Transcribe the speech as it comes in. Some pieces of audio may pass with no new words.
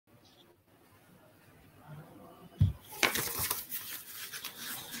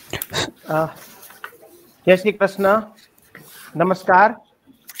जय श्री कृष्ण, नमस्कार,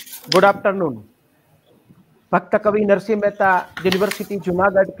 good afternoon. भक्त कवि नरसिंह मेहता यूनिवर्सिटी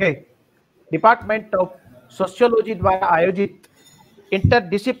जूनागढ़ के डिपार्टमेंट ऑफ सोशियोलॉजी द्वारा आयोजित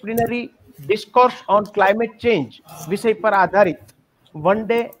interdisciplinary discourse on climate change विषय पर आधारित one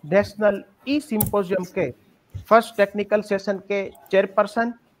day national e symposium के फर्स्ट टेक्निकल सेशन के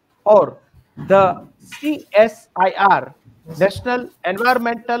चेयरपर्सन और the CSIR national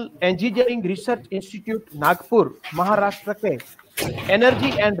environmental engineering research institute Nagpur Maharashtra के energy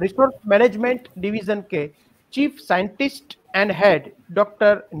and resource management division के chief scientist and head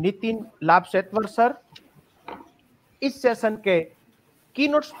doctor Nitin लाभसेतवर sir, इस session के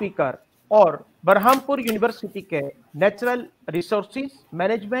कीनोट स्पीकर और बरहामपुर यूनिवर्सिटी के natural resources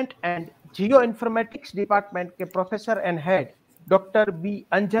management and geo informatics department के professor and head doctor B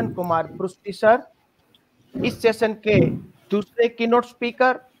अंजन कुमार पृष्टि sir, इस session के दूसरे कीनोट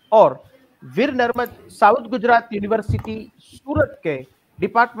स्पीकर और वीर नर्मद साउथ गुजरात यूनिवर्सिटी सूरत के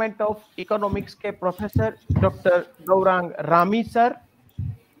डिपार्टमेंट ऑफ इकोनॉमिक्स के professor doctor Gaurang Rami sir,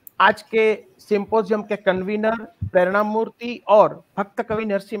 आज के सिंपोजियम के कन्वीनर प्रेरणा मूर्ति और भक्त कवि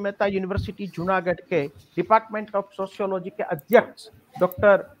नरसिंह मेहता यूनिवर्सिटी जूनागढ़ के डिपार्टमेंट ऑफ सोशियोलॉजी के अध्यक्ष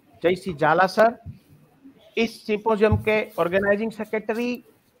डॉक्टर जयसी जाला सर, इस सिंपोजियम के ऑर्गेनाइजिंग सेक्रेटरी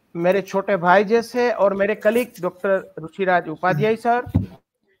मेरे छोटे भाई जैसे और मेरे colleague doctor Rishiraj Upadhyay sir,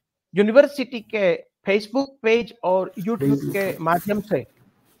 university के फेसबुक पेज और यूट्यूब के माध्यम से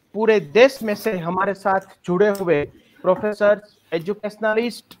पूरे देश में से हमारे साथ जुड़े हुए professor,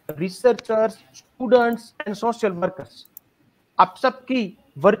 educationalist, researchers, students and social workers, आप सबकी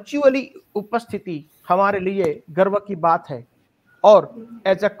वर्चुअली उपस्थिति हमारे लिए गर्व की बात है। और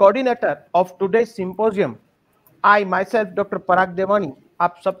as a coordinator of today symposium, I my self doctor पराग देवानी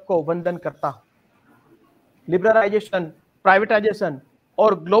आप सबको वंदन करता हूं। लिबरलाइजेशन, प्राइवेटाइजेशन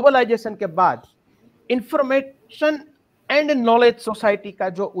और ग्लोबलाइजेशन के बाद इंफॉर्मेशन एंड नॉलेज सोसाइटी का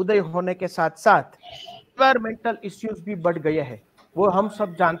जो उदय होने के साथ साथ एनवायरमेंटल इश्यूज भी बढ़ गए हैं, वो हम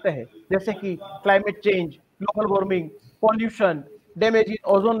सब जानते हैं, जैसे कि climate change, global warming, pollution, damage in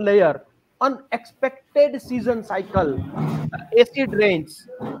ozone layer, unexpected season cycle, acid rains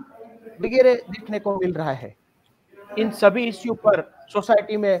वगैरह देखने को मिल रहा है। इन सभी इश्यू पर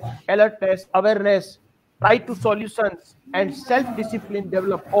सोसाइटी में alertness, awareness, right to solutions and self discipline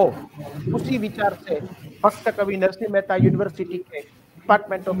develop हो, उसी विचार से भक्त कवि नरसिंह मेहता यूनिवर्सिटी के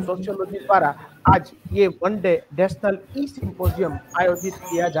डिपार्टमेंट ऑफ सोशियोलॉजी द्वारा आज ये one day national e symposium आयोजित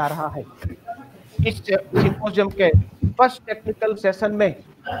किया जा रहा है। इस सिंपोजियम के फर्स्ट टेक्निकल सेशन में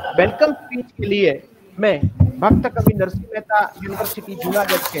वेलकम स्पीच के लिए मैं भक्त कवि नरसिंह मेहता यूनिवर्सिटी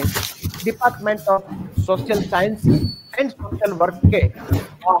जूनागढ़ के department of social science and social work के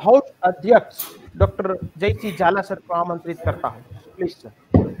हाउस अध्यक्ष डॉक्टर जयसी जाला सर को आमंत्रित करता हूँ। Please sir.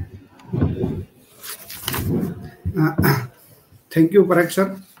 Thank you Parag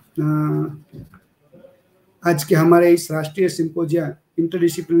sir. आज के हमारे इस राष्ट्रीय सिंपोजिया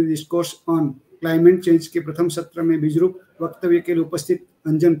interdisciplinary discourse on climate change के प्रथम सत्र में बीजरूप वक्तव्य के लिए उपस्थित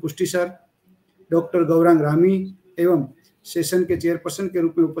अंजन पुष्टि सर, डॉक्टर गौरांग रामी एवं सेशन के चेयरपर्सन के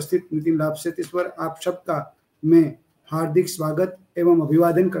रूप में उपस्थित नितिन लाभसेतवर, आप सबका मैं हार्दिक स्वागत एवं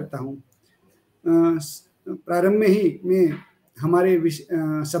अभिवादन करता हूं। प्रारंभ में ही मैं हमारे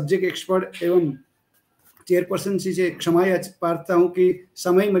सब्जेक्ट एक्सपर्ट एवं चेयरपर्सन से क्षमा प्रार्थना हूं कि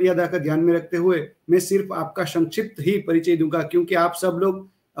समय मर्यादा का ध्यान में रखते हुए मैं सिर्फ आपका संक्षिप्त ही परिचय दूंगा, क्योंकि आप सब लोग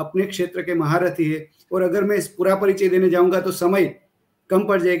अपने क्षेत्र के महारथी है और अगर मैं पूरा परिचय देने जाऊंगा तो समय कम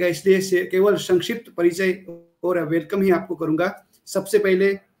पड़ जाएगा, इसलिए केवल संक्षिप्त परिचय और वेलकम ही आपको करूंगा। सबसे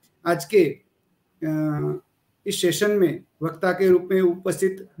पहले आज के इस सेशन में वक्ता के रूप में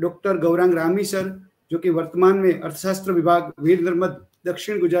उपस्थित डॉक्टर गौरांग रामी सर, जो कि वर्तमान में अर्थशास्त्र विभाग वीर नर्मद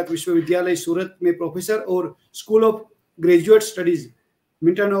दक्षिण गुजरात विश्वविद्यालय सूरत में प्रोफेसर और school of graduate studies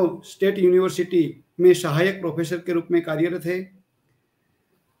मिंटानो state university में सहायक प्रोफेसर के रूप में कार्यरत है।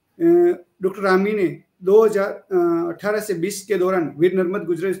 डॉक्टर रामी ने 2018 से 20 के दौरान वीर नर्मद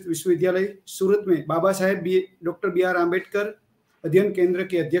गुजरात विश्वविद्यालय सूरत में बाबा साहेब डॉक्टर BR आम्बेडकर अध्ययन केंद्र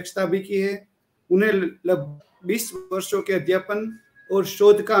की अध्यक्षता भी की है। उन्हें लगभग 20 वर्षों के अध्यापन और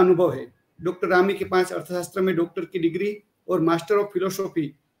शोध का अनुभव है। डॉक्टर रामी के पास अर्थशास्त्र में डॉक्टर की डिग्री और मास्टर ऑफ फिलोसॉफी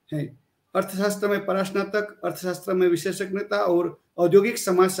है। अर्थशास्त्र में परास्नातक, अर्थशास्त्र में विशेषज्ञता और औद्योगिक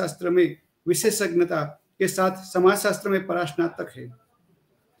समाजशास्त्र में विशेषज्ञता के साथ समाजशास्त्र में परास्नातक है।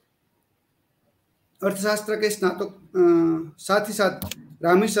 अर्थशास्त्र के स्नातक साथ ही साथ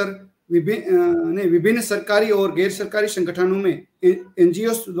रामी सर विभिन्न सरकारी और गैर सरकारी संगठनों में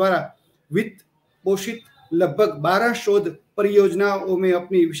NGOs द्वारा वित्त पोषित लगभग 12 शोध परियोजनाओं में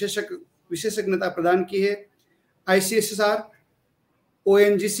अपनी विशेषज्ञता प्रदान की है। ICSR,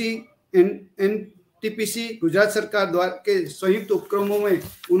 ONGC, एनटीपीसी गुजरात सरकार द्वारा के संयुक्त उपक्रमों में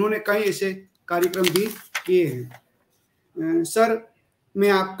उन्होंने कई ऐसे कार्यक्रम भी किए हैं। सर, मैं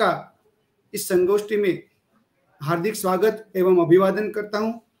आपका इस संगोष्ठी में हार्दिक स्वागत एवं अभिवादन करता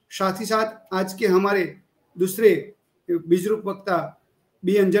हूं। साथ ही साथ आज के हमारे दूसरे बीजरूप वक्ता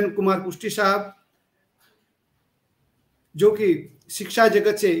बी अंजन कुमार पुष्टि साहब, जो कि शिक्षा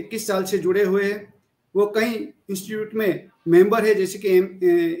जगत से 21 साल से जुड़े हुए हैं। वो कई इंस्टीट्यूट में मेंबर है, जैसे कि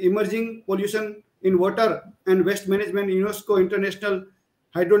emerging pollution in water and waste management UNESCO international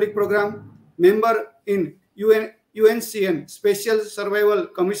hydraulic programme, member in यूएनसीएन special survival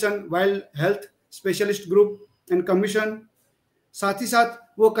commission, wild health specialist group and commission. साथ ही साथ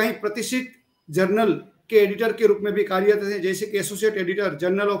वो कई प्रतिष्ठित जर्नल के एडिटर के रूप में भी कार्यरत हैं, जैसे कि associate editor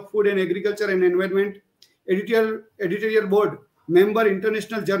journal of food and agriculture and environment, editorial board member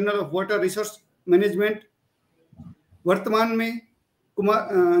international journal of water resource management. वर्तमान में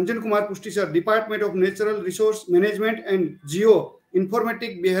अंजन कुमार पुष्टि sir department of natural resource management and Jio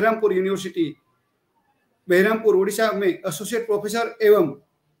informatic Baharampur university Baharampur Orissa में एसोसिएट प्रोफेसर एवं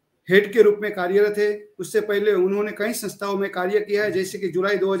हेड के रूप में कार्यरत है। उससे पहले उन्होंने कई संस्थाओं में कार्य किया है, जैसे कि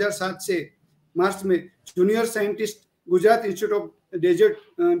जुलाई 2007 से मार्च में junior scientist Gujarat institute of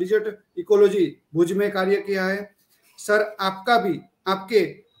desert ecology भुज में कार्य किया है। सर, आपका भी आपके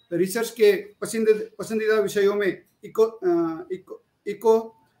रिसर्च के पसंदीदा विषयों में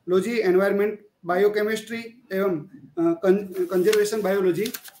इकोलॉजी, एनवायरनमेंट, बायोकेमिस्ट्री एवं कंजर्वेशन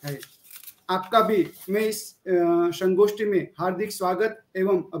बायोलॉजी है। आपका भी मैं इस संगोष्ठी में हार्दिक स्वागत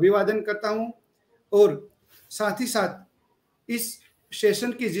एवं अभिवादन करता हूं, और साथ ही साथ इस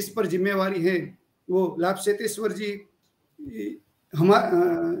सेशन की जिस पर जिम्मेवारी है वो लाभसेतेश्वर जी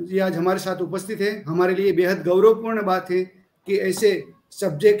आज हमारे साथ उपस्थित है। हमारे लिए बेहद गौरवपूर्ण बात है कि ऐसे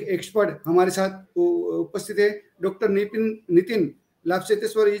सब्जेक्ट एक्सपर्ट हमारे साथ उपस्थित है। Doctor Nitin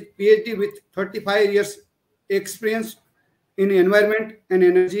लाभसेतेश्वर is PhD with 35 years experience in environment and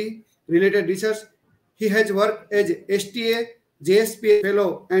energy related research. He has worked as STA, JSP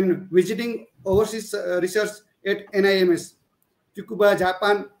fellow and visiting overseas research at NIMS, Tsukuba,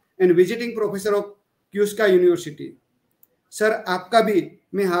 Japan, and visiting professor of Kyushu University. Sir, आपका भी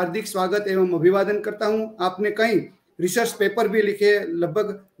मैं हार्दिक स्वागत एवं अभिवादन करता हूं। आपने कई रिसर्च पेपर भी लिखे,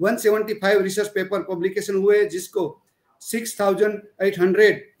 लगभग 175 रिसर्च पेपर पब्लिकेशन हुए, जिसको 6800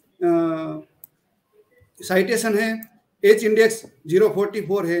 साइटेशन है। एच इंडेक्स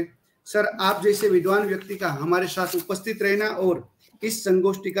 044 है। सर, आप जैसे विद्वान व्यक्ति का हमारे साथ उपस्थित रहना और इस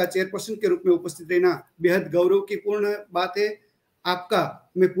संगोष्ठी का चेयरपर्सन के रूप में उपस्थित रहना बेहद गौरव की पूर्ण बात है।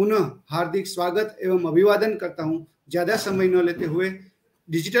 आपका मैं पुनः हार्दिक स्वागत एवं अभिवादन करता हूं। ज्यादा समय न लेते हुए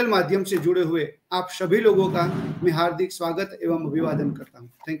डिजिटल माध्यम से जुड़े हुए आप सभी लोगों का मैं हार्दिक स्वागत एवं अभिवादन करता हूं।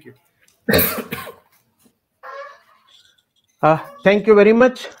 Thank you. Thank you very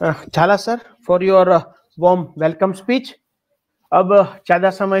much, Chala sir, for your warm welcome speech. अब ज्यादा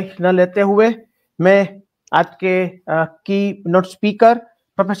समय न लेते हुए मैं आज के की note speaker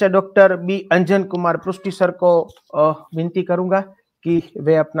professor doctor B अंजन कुमार पुष्टि सर को विनती करूंगा कि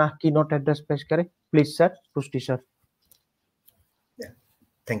वे अपना की नोट एड्रेस पेश करें। प्लीज सर, पुष्टि sir.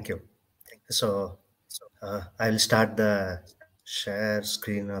 Thank you. So I will start the share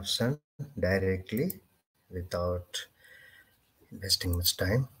screen option directly without wasting much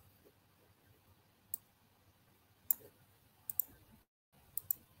time.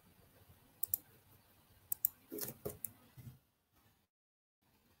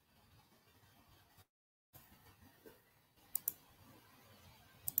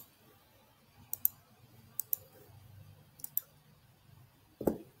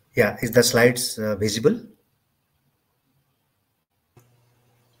 Yeah, is the slides visible?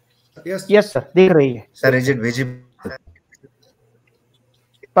 Yes sir, दिख रही है। Sir, is it visible?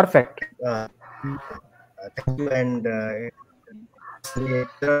 Perfect. Thank you, and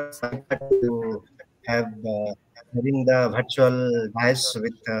to have having the virtual dais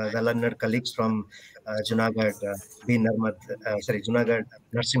with the learned colleagues from Junagadh, Junagadh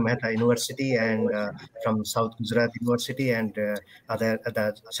Narsinh Mehta University, and from South Gujarat University, and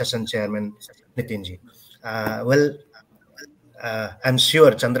other session chairman Nitinji. I'm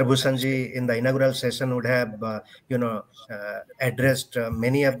sure Chandrabhushanji in the inaugural session would have, addressed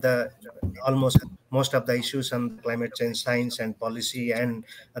many of most of the issues on climate change science and policy and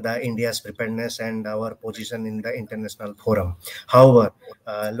the India's preparedness and our position in the international forum. However,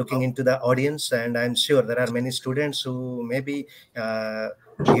 looking into the audience, and I'm sure there are many students who may be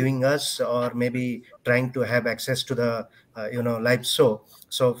viewing us or maybe trying to have access to the live show.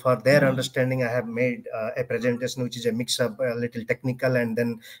 So for their understanding, I have made a presentation which is a mix of a little technical and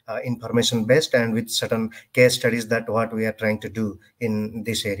then information based, and with certain case studies that what we are trying to do in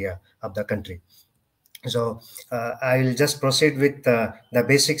this area of the country. So I will just proceed with the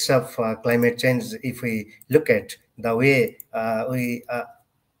basics of climate change. If we look at the way we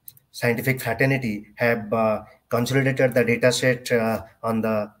scientific fraternity have consolidated the data set on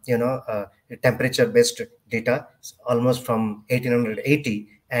the temperature based data almost from 1880,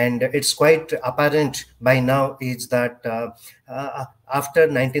 and it's quite apparent by now is that after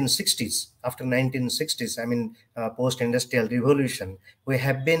 1960s, I mean post industrial revolution, we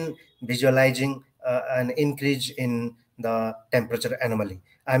have been visualizing an increase in the temperature anomaly.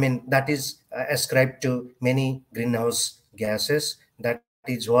 I mean, that is ascribed to many greenhouse gases. That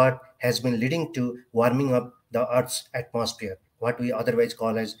is what has been leading to warming up the Earth's atmosphere, what we otherwise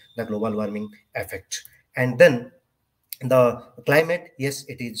call as the global warming effect. And then the climate, yes,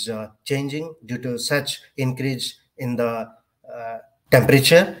 it is changing due to such increase in the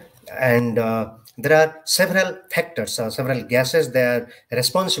temperature, and there are several factors, several gases they are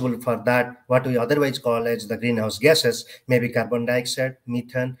responsible for that, what we otherwise call as the greenhouse gases, maybe carbon dioxide,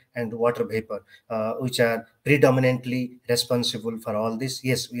 methane, and water vapor, which are predominantly responsible for all this.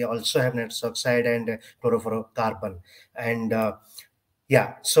 Yes, we also have nitrous oxide and chlorofluorocarbon. And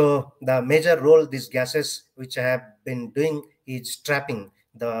yeah, so the major role these gases which I have been doing is trapping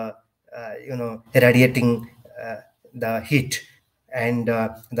the irradiating the heat and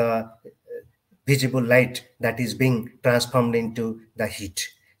the visible light that is being transformed into the heat.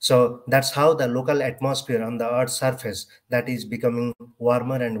 So that's how the local atmosphere on the Earth's surface that is becoming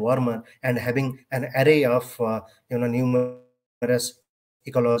warmer and warmer, and having an array of numerous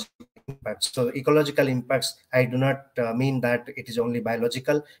ecological impacts. So ecological impacts, I do not mean that it is only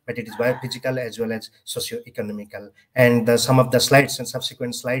biological, but it is biophysical as well as socio-economical. And some of the slides and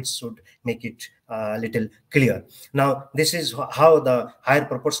subsequent slides should make it a little clear. Now, this is how the higher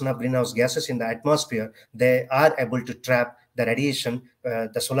proportion of greenhouse gases in the atmosphere, they are able to trap the radiation,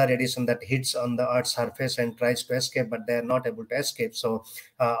 the solar radiation that hits on the Earth's surface and tries to escape, but they are not able to escape. So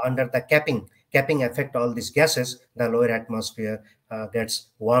under the capping effect, all these gases, the lower atmosphere gets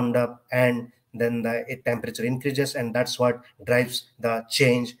warmed up, and then the temperature increases, and that's what drives the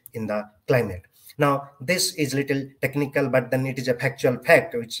change in the climate. Now, this is little technical, but then it is a factual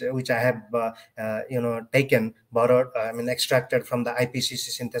fact which I have extracted from the IPCC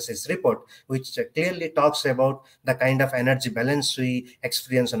synthesis report, which clearly talks about the kind of energy balance we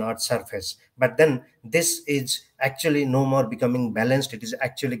experience on Earth's surface. But then this is actually no more becoming balanced; it is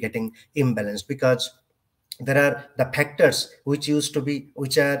actually getting imbalanced, because there are the factors which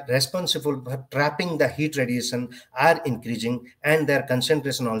are responsible for trapping the heat radiation are increasing, and their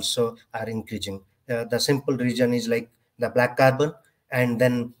concentration also are increasing. The simple reason is like the black carbon, and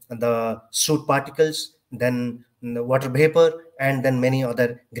then the soot particles, then the water vapor, and then many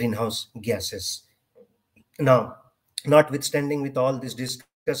other greenhouse gases. Now, notwithstanding with all this discussion,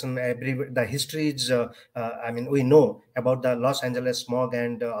 the history is, we know about the Los Angeles smog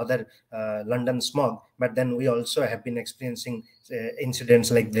and other London smog, but then we also have been experiencing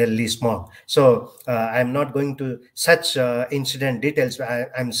incidents like Delhi smog. So I'm not going to such incident details.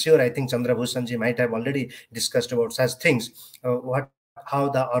 I'm sure, I think Chandra Bhushanji might have already discussed about such things, how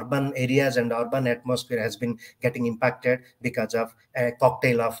the urban areas and urban atmosphere has been getting impacted because of a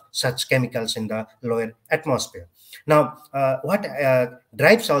cocktail of such chemicals in the lower atmosphere. Now, what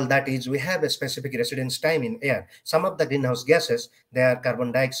drives all that is we have a specific residence time in air. Some of the greenhouse gases, they are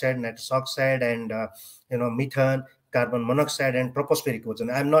carbon dioxide, nitrous oxide, and methane, carbon monoxide, and tropospheric ozone.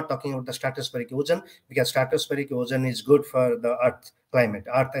 I'm not talking about the stratospheric ozone, because stratospheric ozone is good for the Earth climate,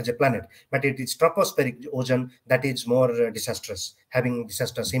 Earth as a planet, but it is tropospheric ozone that is more disastrous, having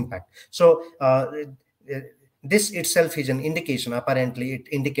disastrous impact. So this itself is an indication. Apparently, it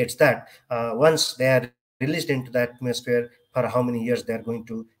indicates that once they are released into the atmosphere, for how many years they are going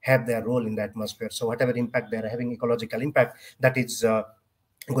to have their role in the atmosphere. So whatever impact they are having, ecological impact, that is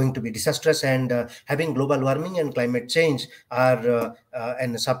going to be disastrous, and having global warming and climate change are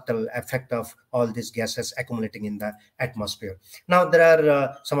a subtle effect of all these gases accumulating in the atmosphere. Now, there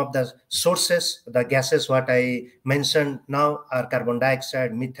are some of the sources. The gases what I mentioned now are carbon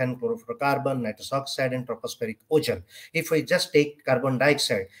dioxide, methane, chlorofluorocarbon, nitrous oxide, and tropospheric ozone. If we just take carbon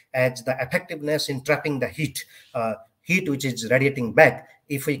dioxide as the effectiveness in trapping the heat which is radiating back,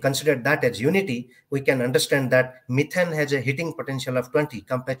 if we consider that as unity, we can understand that methane has a heating potential of 20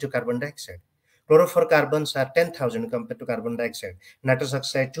 compared to carbon dioxide. Chlorofluorocarbons are 10,000 compared to carbon dioxide. Nitrous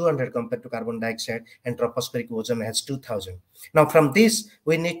oxide 200 compared to carbon dioxide, and tropospheric ozone has 2,000. Now, from this,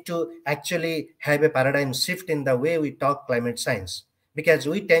 we need to actually have a paradigm shift in the way we talk climate science, because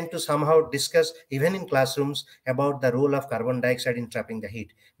we tend to somehow discuss, even in classrooms, about the role of carbon dioxide in trapping the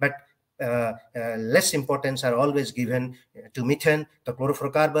heat. But less importance are always given to methane, the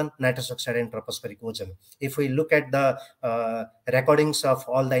chlorofluorocarbon, nitrous oxide, and tropospheric ozone. If we look at the recordings of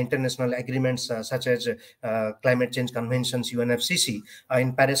all the international agreements, such as climate change conventions, UNFCCC,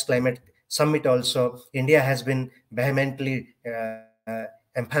 in Paris Climate Summit also, India has been vehemently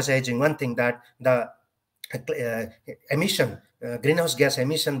emphasizing one thing, that the greenhouse gas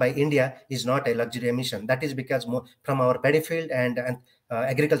emission by India is not a luxury emission. That is because from our paddy field and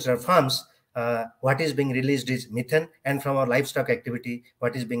agricultural farms, what is being released is methane, and from our livestock activity,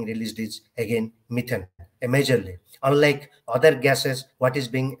 what is being released is again methane, majorly. Unlike other gases, what is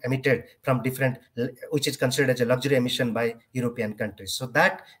being emitted from different, which is considered as a luxury emission by European countries. So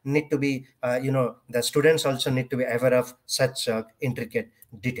that need to be, the students also need to be aware of such intricate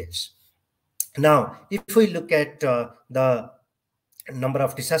details. Now, if we look at the number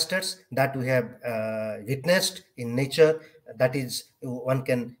of disasters that we have witnessed in nature, that is, one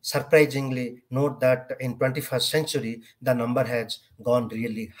can surprisingly note that in 21st century, the number has gone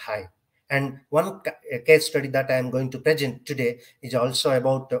really high. And one case study that I am going to present today is also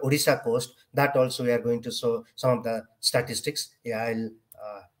about the Odisha coast. That also we are going to show some of the statistics. Yeah, I'll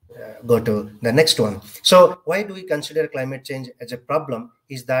go to the next one. So why do we consider climate change as a problem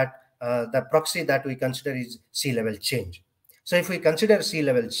is that the proxy that we consider is sea level change. So if we consider sea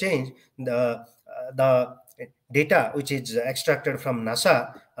level change, the data which is extracted from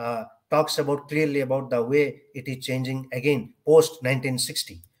NASA talks about clearly about the way it is changing again post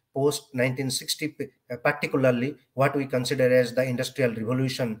 1960. Post 1960, particularly what we consider as the Industrial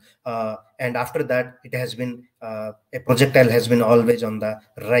Revolution, and after that it has been a projectile has been always on the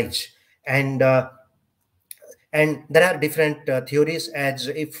rise, and there are different theories, as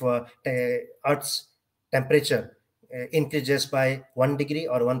if Earth's temperature increases by 1 degree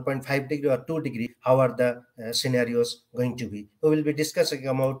or 1.5 degree or 2 degree, how are the scenarios going to be. We will be discussing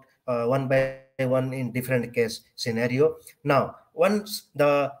about one by one in different case scenario. Now, once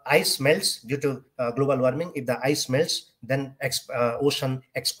the ice melts due to global warming, if the ice melts, then ocean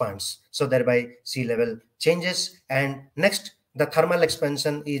expands, so thereby sea level changes. And next, the thermal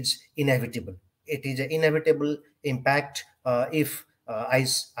expansion is inevitable. It is an inevitable impact if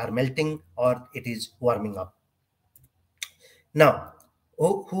ice are melting or it is warming up. Now,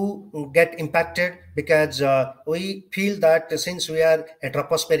 who get impacted? Because we feel that since we are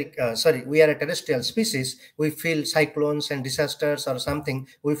a we are a terrestrial species, we feel cyclones and disasters or something,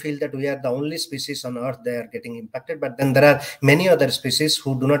 we feel that we are the only species on Earth they are getting impacted. But then there are many other species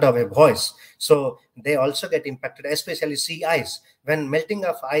who do not have a voice, so they also get impacted, especially sea ice. When melting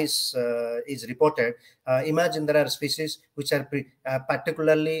of ice is reported, imagine there are species which are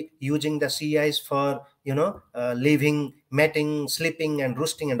particularly using the sea ice for living, mating, sleeping, and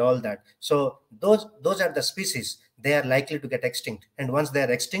roosting, and all that. So those are the species, they are likely to get extinct. And once they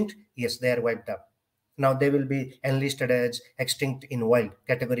are extinct, yes, they are wiped out. Now they will be enlisted as extinct in wild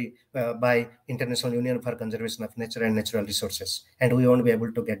category by International Union for Conservation of Nature and Natural Resources, and we won't be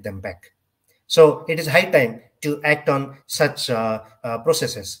able to get them back. So it is high time to act on such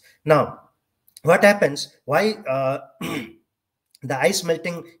processes. Now, what happens? Why the ice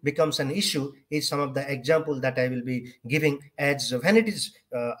melting becomes an issue is some of the example that I will be giving. As when it is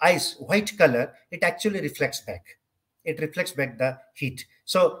ice white color, it actually reflects back. It reflects back the heat.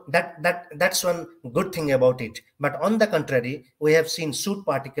 So that's one good thing about it. But on the contrary, we have seen soot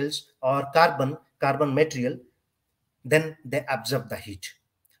particles or carbon material, then they absorb the heat.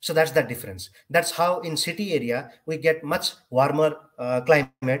 So that's the difference. That's how in city area we get much warmer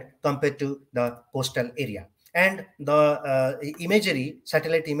climate compared to the coastal area. And the imagery,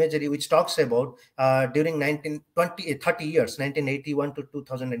 satellite imagery, which talks about during 30 years, 1981 to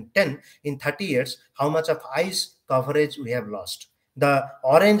 2010, in 30 years, how much of ice coverage we have lost. The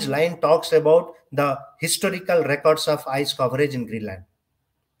orange line talks about the historical records of ice coverage in Greenland.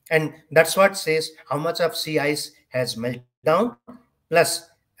 And that's what says how much of sea ice has melted down, plus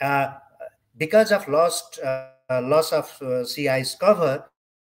because of loss of sea ice cover,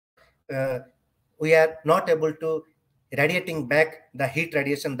 we are not able to radiating back the heat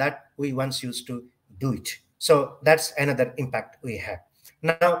radiation that we once used to do it. So that's another impact we have.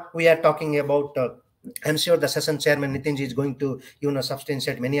 Now we are talking about I'm sure the session chairman Nitinji is going to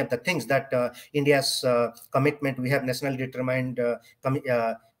substantiate many of the things that India's commitment. We have nationally determined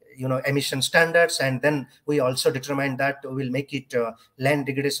emission standards, and then we also determined that we will make it land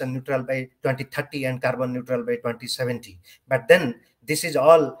degradation neutral by 2030 and carbon neutral by 2070. But then this is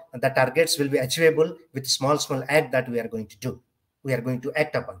all, the targets will be achievable with small act that we are going to do, we are going to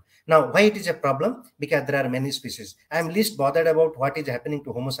act upon. Now, why it is a problem? Because there are many species. I am least bothered about what is happening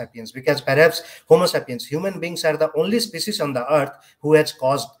to Homo sapiens, because perhaps Homo sapiens, human beings, are the only species on the earth who has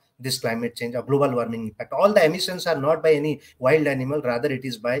caused this climate change or global warming impact. All the emissions are not by any wild animal, rather it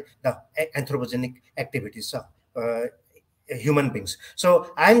is by the anthropogenic activities of human beings.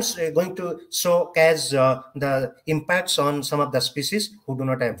 So I'm going to showcase the impacts on some of the species who do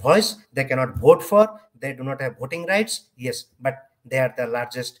not have voice, they cannot vote for, they do not have voting rights, yes, but they are the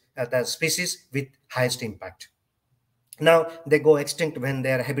largest, the species with highest impact. Now they go extinct when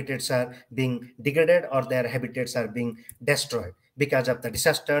their habitats are being degraded or their habitats are being destroyed because of the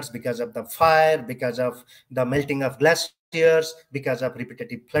disasters, because of the fire, because of the melting of glaciers, because of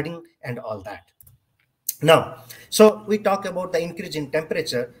repetitive flooding and all that. Now, so we talk about the increase in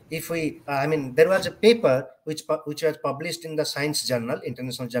temperature. If we, there was a paper which was published in the Science Journal,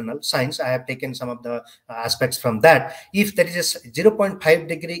 International Journal Science. I have taken some of the aspects from that. If there is a 0.5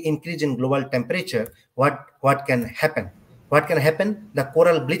 degree increase in global temperature, what can happen? What can happen? The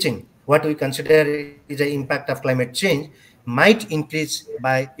coral bleaching, what we consider is an impact of climate change, might increase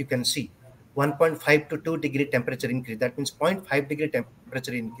by, you can see, 1.5 to 2 degree temperature increase. That means 0.5 degree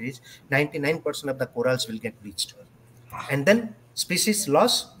temperature increase, 99% of the corals will get bleached. And then species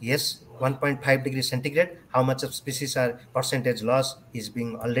loss, yes, 1.5 degrees centigrade. How much of species are percentage loss is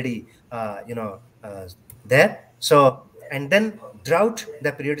being already, there. So, and then drought,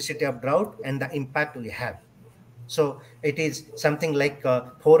 the periodicity of drought and the impact we have. So it is something like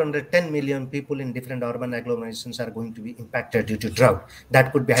 410 million people in different urban agglomerations are going to be impacted due to drought.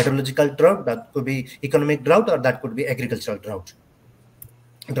 That could be hydrological drought, that could be economic drought, or that could be agricultural drought.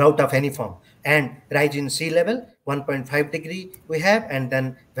 Drought of any form. And rise in sea level, 1.5 degree we have, and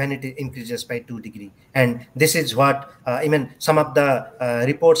then when it increases by 2 degree. And this is what, even some of the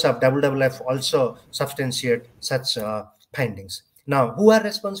reports of WWF also substantiate such findings. Now, who are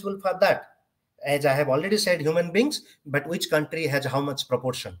responsible for that? As I have already said, human beings, but which country has how much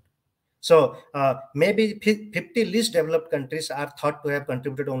proportion? So maybe 50 least developed countries are thought to have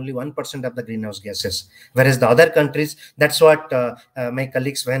contributed only 1% of the greenhouse gases, whereas the other countries, that's what my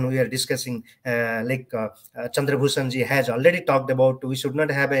colleagues, when we are discussing, Chandrabhushan ji has already talked about, we should not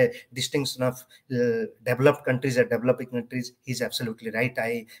have a distinction of developed countries and developing countries. He's absolutely right.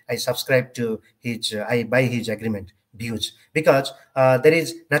 I subscribe to his, I buy his agreement views, because there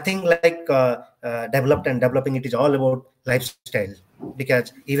is nothing like developed and developing. It is all about lifestyle,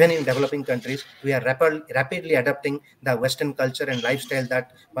 because even in developing countries we are rapidly adopting the Western culture and lifestyle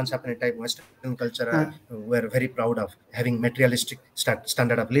that once upon a time Western culture were very proud of, having materialistic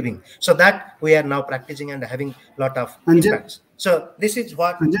standard of living. So that we are now practicing and having lot of impacts. So this is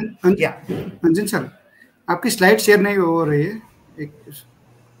what Anjan sir, आपकी slide share नहीं हो रही है,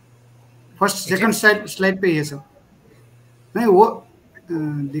 first second slide पे ही है sir, नहीं वो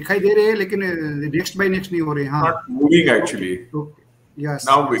दिखाई दे रहे हैं लेकिन नेक्स्ट बाय नेक्स्ट नहीं हो रहे हैं. हाँ, not moving actually. Yes.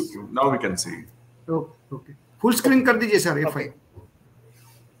 Now we can see. Okay. Full screen कर दीजिए sir. F5.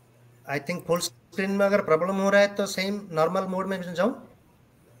 I think full screen में अगर प्रॉब्लम हो रहा है तो सेम नॉर्मल मोड में जाऊं.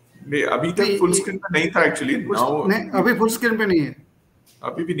 नहीं, अभी तक फुल स्क्रीन पे नहीं था एक्चुअली. नाउ नहीं, अभी फुल स्क्रीन पे नहीं है.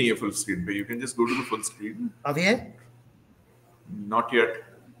 अभी भी नहीं है फुल स्क्रीन पे. You can just go to the full screen. अभी है? Not yet.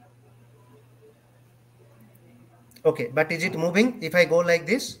 Okay, but is it moving if I go like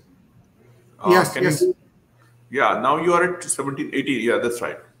this? Yes. Yeah, now you are at 1780. Yeah, that's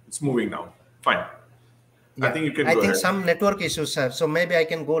right. It's moving now. Fine. Yeah, I think you can go ahead. Some network issues, sir. So maybe I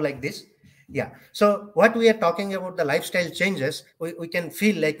can go like this. Yeah. So what we are talking about, the lifestyle changes, we can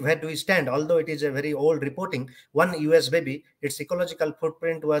feel like where do we stand? Although it is a very old reporting, one US baby, its ecological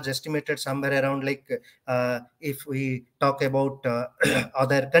footprint was estimated somewhere around like, if we talk about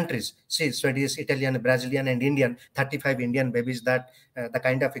other countries, see, Swedish, Italian, Brazilian, and Indian, 35 Indian babies, that the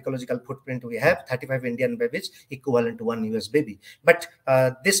kind of ecological footprint we have, 35 Indian babies equivalent to one US baby. But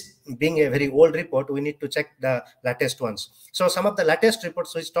this being a very old report, we need to check the latest ones. So some of the latest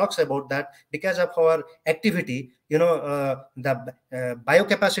reports which talks about that because of our activity, the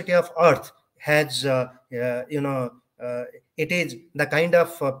biocapacity of Earth has, it is the kind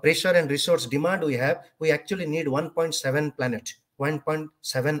of pressure and resource demand we have. We actually need 1.7 planet,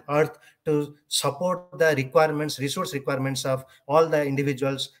 1.7 Earth to support the requirements, resource requirements of all the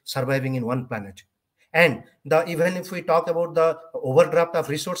individuals surviving in one planet. And even if we talk about the overdraft of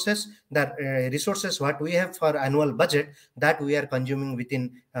resources, the resources what we have for annual budget, that we are consuming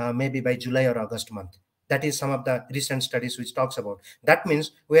within maybe by July or August month. That is some of the recent studies which talks about. That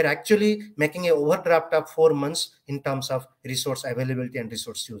means we are actually making an overdraft of 4 months in terms of resource availability and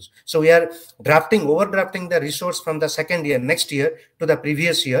resource use. So we are overdrafting the resource from the second year, next year, to the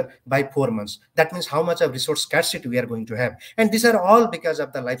previous year by 4 months. That means how much of resource scarcity we are going to have. And these are all because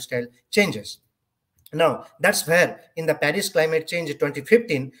of the lifestyle changes. Now, that's where in the Paris Climate Change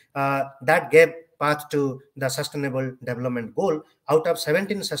 2015, that gave path to the Sustainable Development Goal. Out of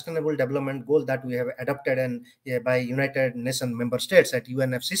 17 Sustainable Development Goals that we have adopted and by United Nations member states at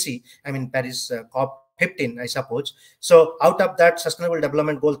UNFCCC, I mean Paris COP 15, I suppose. So out of that Sustainable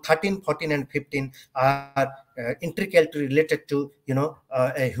Development Goal, 13, 14, and 15 are intricately related to,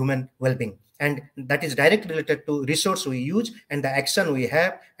 a human well-being. And that is directly related to resource we use and the action we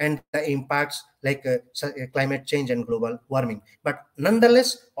have and the impacts like climate change and global warming. But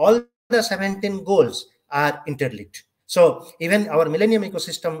nonetheless, all the 17 goals are interlinked. So even our Millennium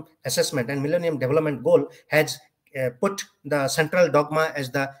Ecosystem Assessment and Millennium Development Goal has put the central dogma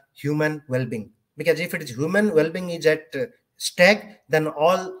as the human well-being. Because if it is human well-being is at stake, then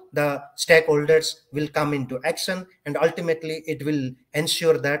all the stakeholders will come into action, and ultimately it will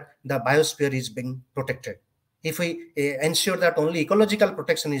ensure that the biosphere is being protected. If we ensure that only ecological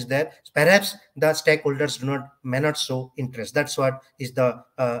protection is there, perhaps the stakeholders may not show interest. That's what is the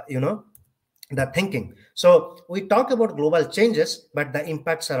the thinking. So we talk about global changes, but the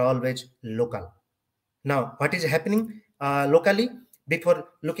impacts are always local. Now, what is happening locally? Before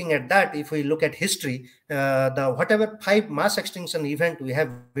looking at that, if we look at history, the whatever 5 mass extinction event we have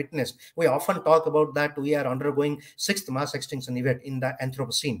witnessed, we often talk about that we are undergoing 6th mass extinction event in the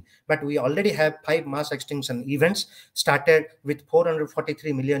Anthropocene. But we already have 5 mass extinction events started with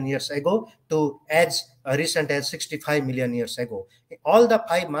 443 million years ago to as recent as 65 million years ago. All the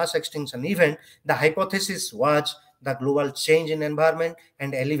 5 mass extinction event, the hypothesis was the global change in environment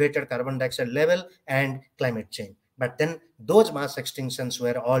and elevated carbon dioxide level and climate change. But then those mass extinctions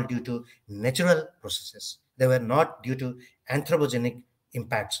were all due to natural processes. They were not due to anthropogenic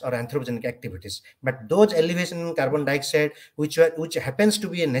impacts or anthropogenic activities. But those elevation in carbon dioxide, which happens to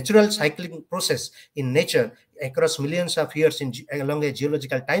be a natural cycling process in nature across millions of years along a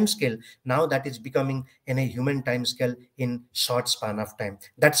geological time scale, now that is becoming in a human time scale in short span of time.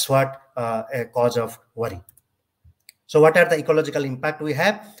 That's what a cause of worry. So what are the ecological impact we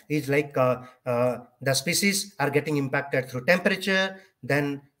have is like the species are getting impacted through temperature,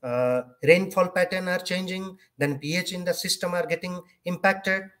 then rainfall pattern are changing, then pH in the system are getting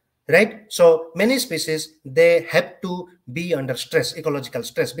impacted, right? So many species, they have to be under stress, ecological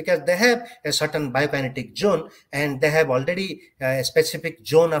stress, because they have a certain biokinetic zone and they have already a specific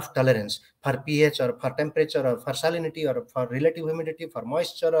zone of tolerance for pH or for temperature or for salinity or for relative humidity, for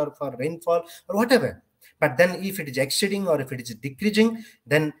moisture or for rainfall or whatever. But then if it is exceeding or if it is decreasing,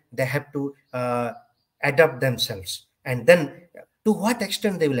 then they have to adapt themselves. And then to what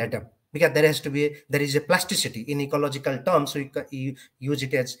extent they will adapt? Because there is a plasticity in ecological terms. So you use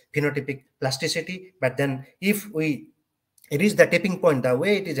it as phenotypic plasticity. But then if we reach the tipping point, the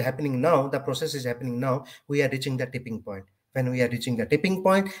way it is happening now, the process is happening now, we are reaching the tipping point. When we are reaching the tipping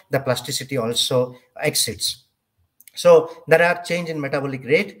point, the plasticity also exceeds. So there are change in metabolic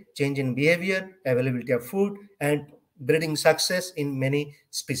rate, change in behavior, availability of food, and breeding success in many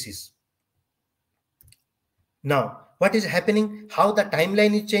species. Now, what is happening? How the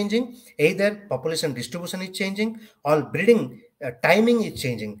timeline is changing? Either population distribution is changing or breeding timing is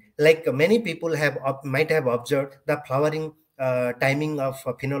changing. Like many people might have observed the flowering timing of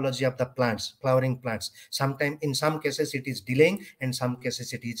phenology of the plants, flowering plants. Sometimes, in some cases, it is delaying, and in some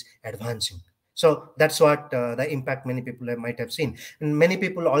cases, it is advancing. So that's what the impact many people might have seen. And many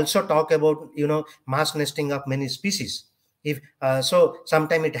people also talk about, mass nesting of many species. If so,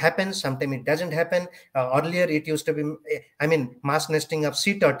 sometime it happens, sometime it doesn't happen. Earlier, it used to be, mass nesting of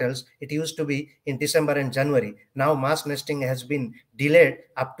sea turtles, it used to be in December and January. Now, mass nesting has been delayed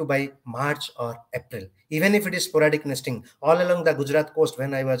up to by March or April. Even if it is sporadic nesting, all along the Gujarat coast,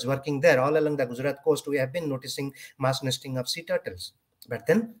 when I was working there, all along the Gujarat coast, we have been noticing mass nesting of sea turtles. But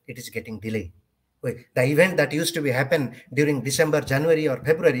then it is getting delayed. The event that used to be happen during December, January, or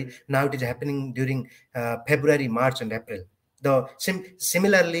February, now it is happening during February, March, and April.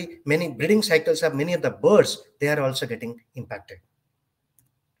 Similarly, many breeding cycles of many of the birds, they are also getting impacted.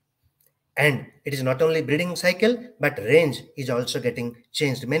 And it is not only breeding cycle, but range is also getting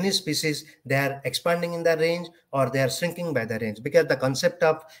changed. Many species, they are expanding in the range or they are shrinking by the range, because the concept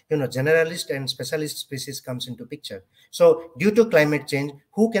of generalist and specialist species comes into picture. So due to climate change,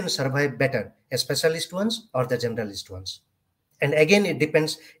 who can survive better, a specialist ones or the generalist ones? And again, it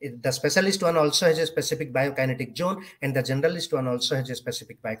depends. The specialist one also has a specific biokinetic zone, and the generalist one also has a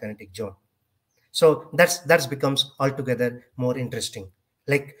specific biokinetic zone. So that's becomes altogether more interesting.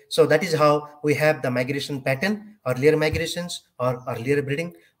 Like, so that is how we have the migration pattern: earlier migrations or earlier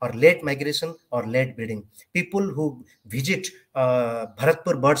breeding, or late migration or late breeding. People who visit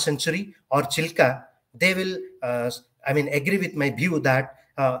Bharatpur Bird Sanctuary or Chilka, they will, agree with my view that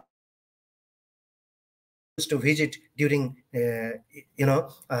to visit during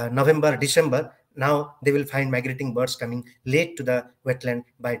November, December. Now they will find migrating birds coming late to the wetland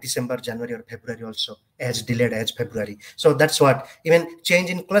by December, January, or February, also as delayed as February. So that's what. Even change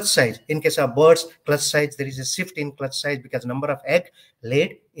in clutch size. In case of birds, clutch size, there is a shift in clutch size because number of egg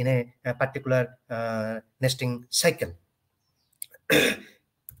laid in a particular nesting cycle.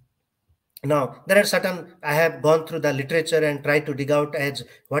 Now, there are certain, I have gone through the literature and tried to dig out as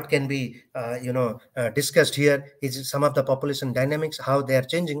what can be, discussed here is some of the population dynamics, how they are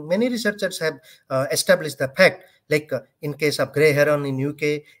changing. Many researchers have established the fact, like in case of grey heron in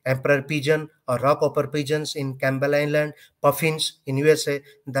UK, emperor pigeon or rockhopper pigeons in Campbell Island, puffins in USA,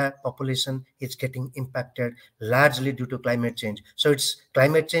 the population is getting impacted largely due to climate change. So it's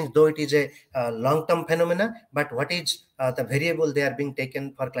climate change, though it is a long-term phenomena, but what is the variable they are being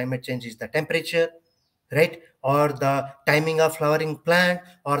taken for climate change is the temperature, right, or the timing of flowering plant,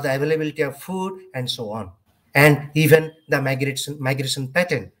 or the availability of food, and so on. And even the migration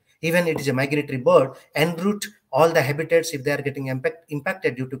pattern. Even it is a migratory bird, en route all the habitats, if they are getting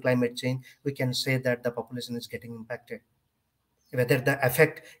impacted due to climate change, we can say that the population is getting impacted. Whether the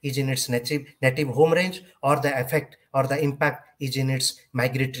effect is in its native home range, or the effect or the impact is in its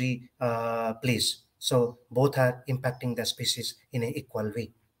migratory place. So both are impacting the species in an equal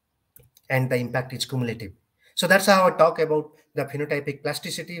way, and the impact is cumulative. So that's how I talk about the phenotypic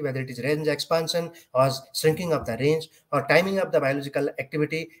plasticity, whether it is range expansion or shrinking of the range, or timing of the biological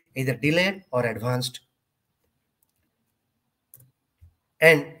activity, either delayed or advanced.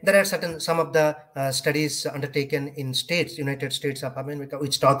 And there are some of the studies undertaken in states, United States of America,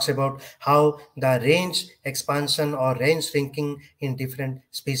 which talks about how the range expansion or range shrinking in different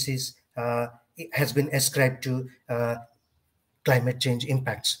species has been ascribed to climate change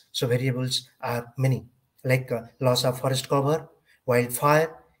impacts. So variables are many, like loss of forest cover,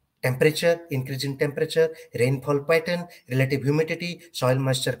 wildfire, temperature, increase in temperature, rainfall pattern, relative humidity, soil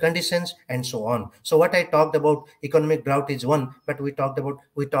moisture conditions, and so on. So what I talked about, economic drought is one, but we talk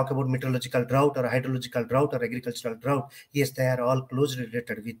about meteorological drought or hydrological drought or agricultural drought. Yes, they are all closely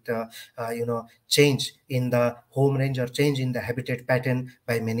related with change in the home range or change in the habitat pattern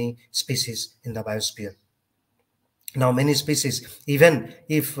by many species in the biosphere. Now, many species, even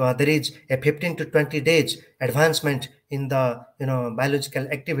if there is a 15 to 20 days advancement in the biological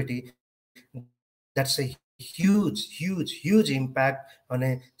activity, that's a huge impact on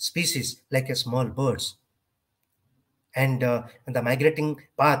a species like a small birds. And the migrating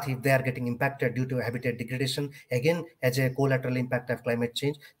path, if they are getting impacted due to habitat degradation, again as a collateral impact of climate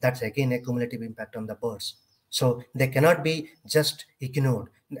change, that's again a cumulative impact on the birds. So they cannot be just ignored,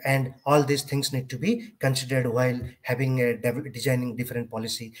 and all these things need to be considered while having designing different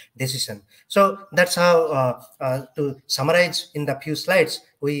policy decision. So that's how to summarize in the few slides,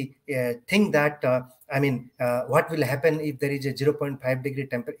 we think that what will happen if there is a 0.5 degree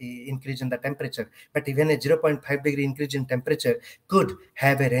increase in the temperature. But even a 0.5 degree increase in temperature could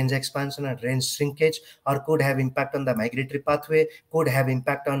have a range expansion and range shrinkage, or could have impact on the migratory pathway, could have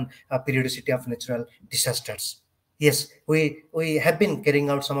impact on periodicity of natural disasters. Yes, we have been carrying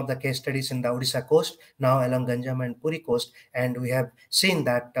out some of the case studies in the Odisha coast, now along Ganjam and Puri coast, and we have seen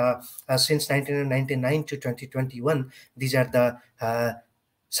that since 1999 to 2021, these are the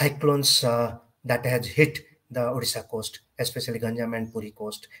cyclones that has hit the Odisha coast, especially Ganjam and Puri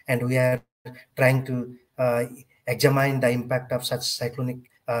coast, and we are trying to examine the impact of such cyclonic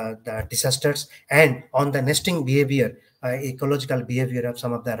the disasters and on the nesting behavior, ecological behavior of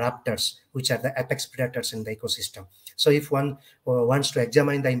some of the raptors, which are the apex predators in the ecosystem. So if one wants to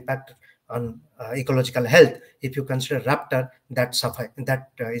examine the impact on ecological health, if you consider raptor, that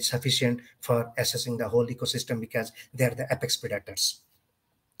is sufficient for assessing the whole ecosystem, because they are the apex predators.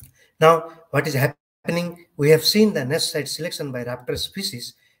 Now, what is happening? We have seen the nest site selection by raptor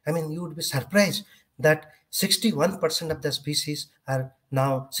species. I mean, you would be surprised that 61% of the species are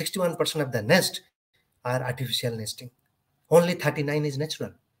now, 61% of the nest are artificial nesting. Only 39 is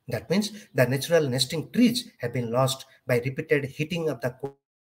natural. That means the natural nesting trees have been lost by repeated hitting of the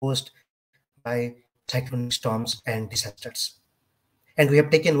coast by cyclonic storms and disasters. And we have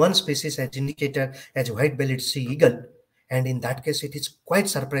taken one species as indicator as white-bellied sea eagle. And in that case, it is quite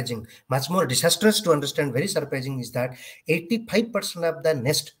surprising. Much more disastrous to understand, very surprising, is that 85% of the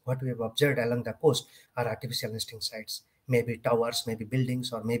nest, what we have observed along the coast, are artificial nesting sites. maybe towers, maybe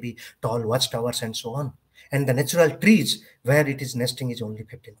buildings, or maybe tall watchtowers and so on. And the natural trees where it is nesting is only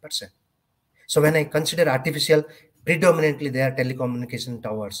 15%. So when I consider artificial, predominantly they are telecommunication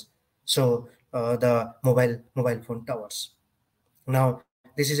towers. So the mobile phone towers. Now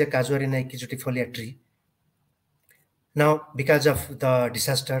this is a Casuarina equisetifolia tree. Now, because of the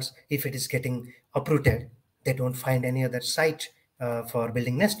disasters, if it is getting uprooted, they don't find any other site for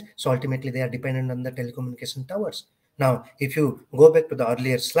building nest. So ultimately, they are dependent on the telecommunication towers. Now, if you go back to the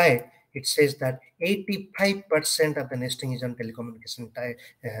earlier slide, it says that 85% of the nesting is on telecommunication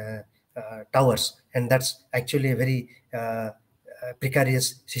towers, and that's actually a very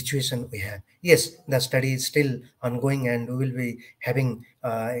precarious situation we have. Yes, the study is still ongoing, and we will be having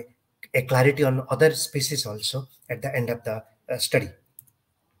a clarity on other species also at the end of the study.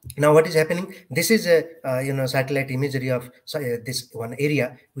 Now, what is happening? This is a satellite imagery of this one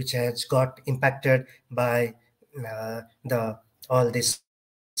area which has got impacted by all this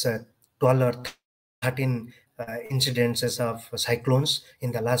 12 or 13 incidences of cyclones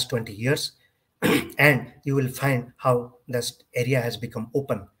in the last 20 years, and you will find how this area has become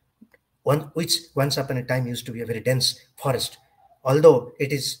open. Which once upon a time used to be a very dense forest. Although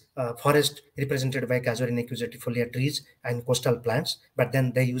it is forest represented by Casuarina equisetifolia trees and coastal plants, but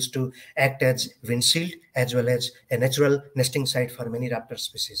then they used to act as windshield as well as a natural nesting site for many raptor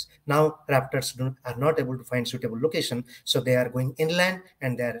species. Now raptors are not able to find suitable location, so they are going inland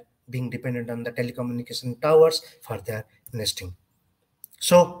and they are being dependent on the telecommunication towers for their nesting.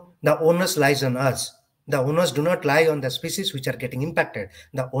 So the onus lies on us. The onus do not lie on the species which are getting impacted.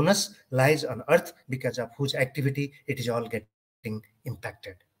 The onus lies on Earth, because of whose activity it is all getting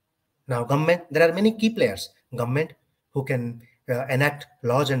impacted. Now, government, there are many key players. Government who can enact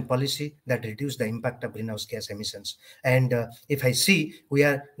laws and policy that reduce the impact of greenhouse gas emissions. And if I see,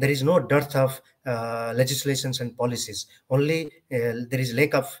 there is no dearth of legislations and policies. Only there is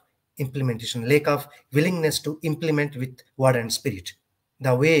lack of implementation, lack of willingness to implement with word and spirit.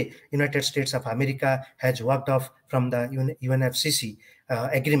 The way United States of America has walked off from the UNFCCC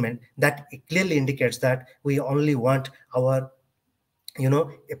agreement, that clearly indicates that we only want our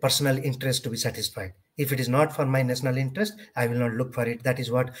a personal interest to be satisfied. If it is not for my national interest, I will not look for it. That is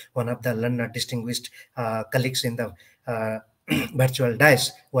what one of the learned, distinguished colleagues in the virtual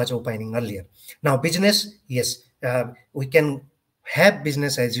dais was opining earlier. Now, business, yes, we can have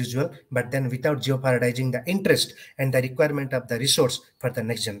business as usual, but then without jeopardizing the interest and the requirement of the resource for the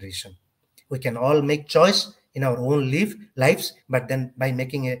next generation. We can all make choice in our own lives, but then by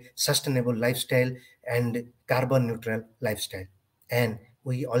making a sustainable lifestyle and carbon neutral lifestyle. And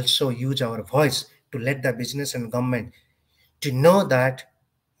we also use our voice to let the business and government to know that,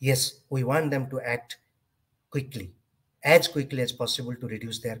 yes, we want them to act quickly, as quickly as possible, to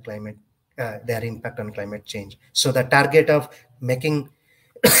reduce their their impact on climate change. So the target of making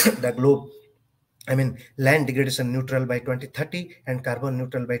the globe, land degradation neutral by 2030 and carbon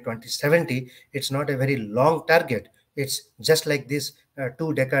neutral by 2070, it's not a very long target. It's just like this,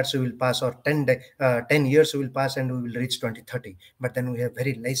 2 decades we will pass, or 10 years we will pass, and we will reach 2030. But then we have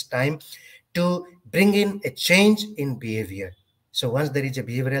very less time to bring in a change in behavior. So once there is a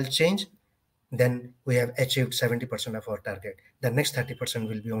behavioral change, then we have achieved 70% of our target. The next 30%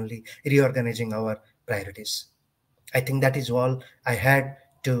 will be only reorganizing our priorities. I think that is all I had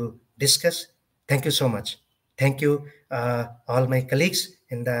to discuss. Thank you so much. Thank you, all my colleagues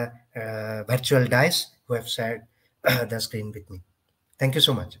in the virtual dais who have shared the screen with me. Thank you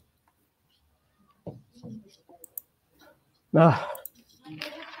so much.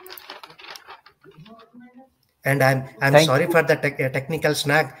 And I'm sorry for the technical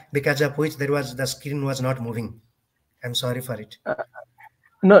snag, because of which the screen was not moving. I'm sorry for it.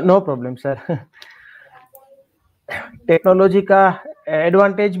 No problem, sir. Technology का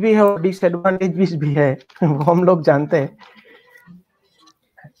advantage भी है और disadvantage भी है, वो हम लोग जानते हैं.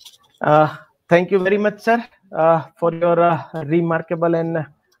 Thank you very much, sir, for your remarkable and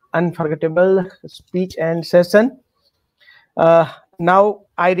unforgettable speech and session. Now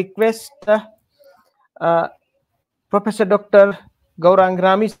I request Professor Dr. Gaurang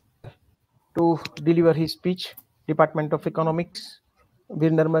Rami to deliver his speech. Department of Economics,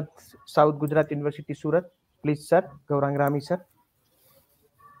 Veer Narmad, South Gujarat University, Surat. Please, sir. Gaurang Rami, sir.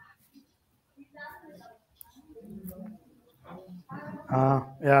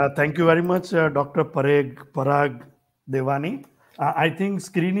 Thank you very much, Dr. Parag Devani. I think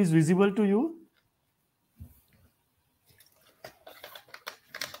screen is visible to you.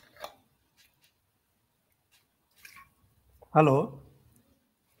 Hello?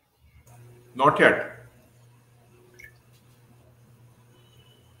 Not yet.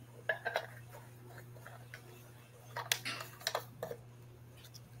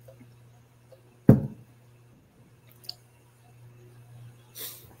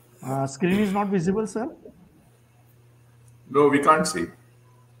 Screen is not visible, sir? No, we can't see.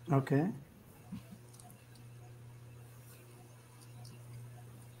 Okay.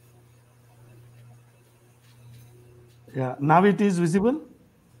 Yeah, now it is visible?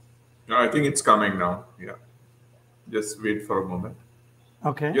 No, I think it's coming now. Yeah. Just wait for a moment.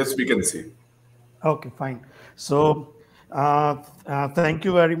 Okay. Yes, we can see. Okay, fine. So, thank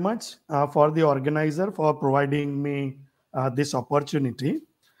you very much for the organizer for providing me this opportunity.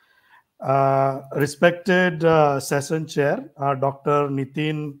 Respected session chair, Dr.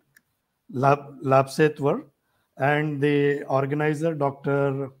 Nitin Labsetwar, and the organizer,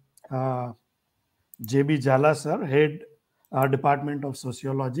 Dr. J.B. Jala, sir, head Department of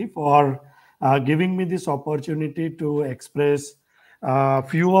Sociology, for giving me this opportunity to express a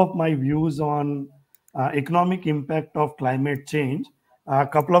few of my views on economic impact of climate change, a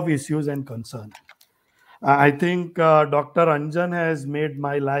couple of issues and concerns. I think Dr. Anjan has made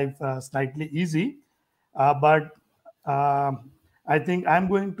my life slightly easy, but I think I'm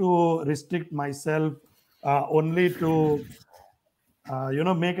going to restrict myself only to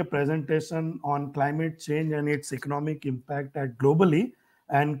make a presentation on climate change and its economic impact at globally,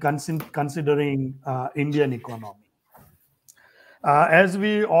 and considering Indian economy. As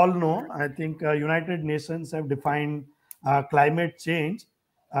we all know, I think United Nations have defined climate change.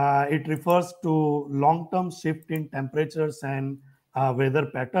 It refers to long-term shift in temperatures and weather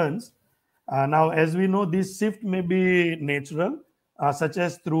patterns. Now, as we know, this shift may be natural, such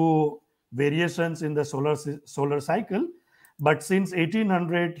as through variations in the solar cycle. But since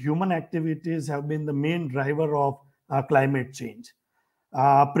 1800, human activities have been the main driver of climate change.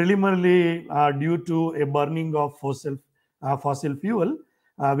 Preliminarily, due to a burning of fossil fuel,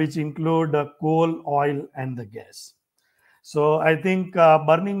 which include coal, oil, and the gas. So I think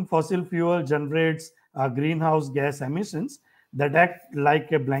burning fossil fuel generates greenhouse gas emissions that act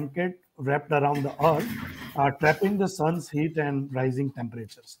like a blanket wrapped around the earth, trapping the sun's heat and rising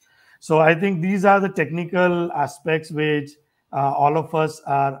temperatures. So I think these are the technical aspects which all of us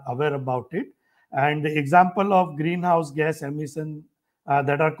are aware about it. And the example of greenhouse gas emission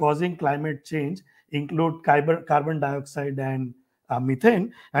that are causing climate change include carbon dioxide and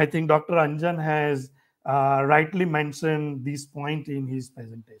methane. I think Dr. Anjan has rightly mentioned this point in his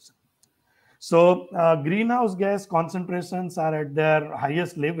presentation. So greenhouse gas concentrations are at their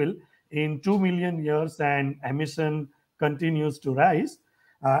highest level in 2 million years, and emission continues to rise.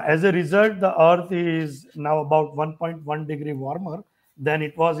 As a result, the Earth is now about 1.1 degree warmer than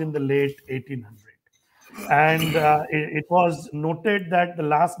it was in the late 1800s. And it was noted that the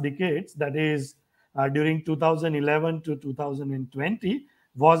last decades, that is during 2011 to 2020,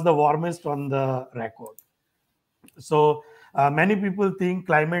 was the warmest on the record. So many people think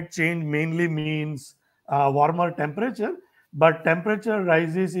climate change mainly means warmer temperature, but temperature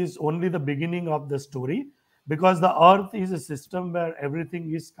rises is only the beginning of the story, because the Earth is a system where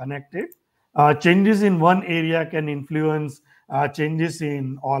everything is connected. Changes in one area can influence changes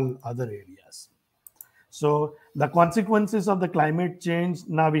in all other areas. So the consequences of the climate change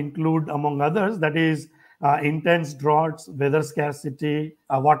now include, among others, that is intense droughts, weather scarcity,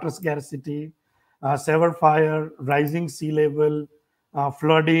 water scarcity, severe fire, rising sea level,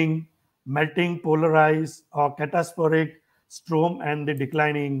 flooding, melting polar ice, catastrophic storm, and the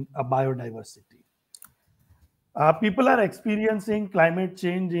declining biodiversity. People are experiencing climate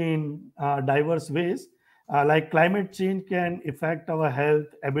change in diverse ways. Like climate change can affect our health,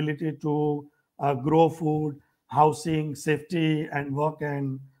 ability to grow food, housing, safety, and work,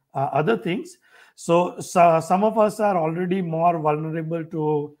 and other things. So some of us are already more vulnerable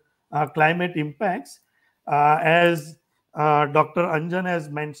to climate impacts, as Dr. Anjan has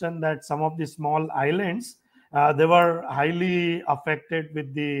mentioned that some of the small islands, they were highly affected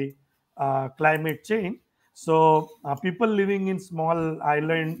with the climate change. So people living in small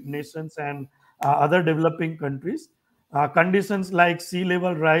island nations and other developing countries, conditions like sea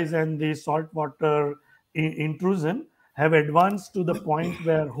level rise and the saltwater intrusion have advanced to the point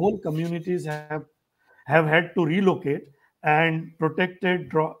where whole communities have had to relocate, and protected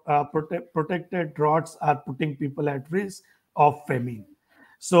droughts are putting people at risk of famine.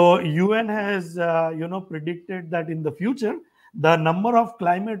 So UN has predicted that in the future the number of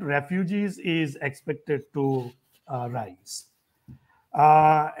climate refugees is expected to rise.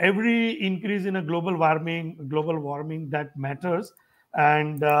 Every increase in a global warming that matters,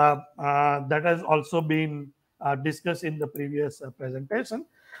 and that has also been discussed in the previous presentation.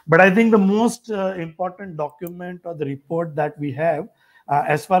 But I think the most important document or the report that we have,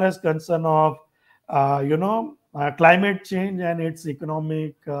 as far as concern of climate change and its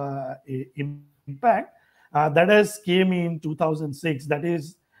economic impact, that has came in 2006. That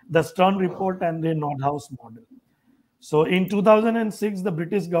is the Stern report and the Nordhaus model. So in 2006, the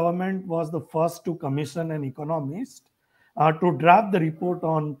British government was the first to commission an economist to draft the report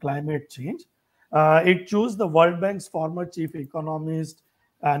on climate change. It chose the World Bank's former chief economist,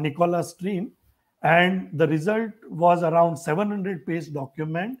 Nicholas Stern, and the result was around 700-page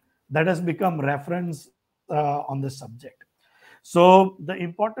document that has become reference on the subject. So the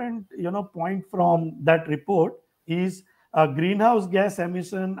important point from that report is greenhouse gas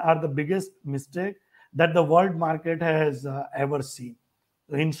emission are the biggest mistake that the world market has ever seen.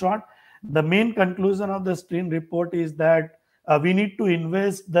 So in short, the main conclusion of the Stern report is that we need to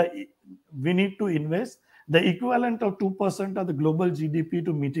invest the equivalent of 2% of the global GDP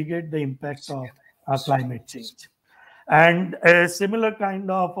to mitigate the impact of climate change. And a similar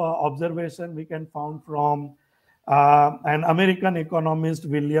kind of observation we can find from an American economist,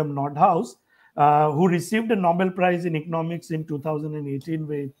 William Nordhaus, who received a Nobel Prize in Economics in 2018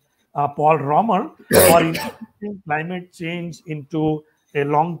 with Paul Romer for integrating climate change into a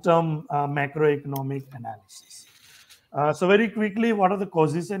long-term macroeconomic analysis. So very quickly, what are the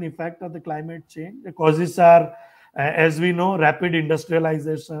causes and effect of the climate change? The causes are, as we know, rapid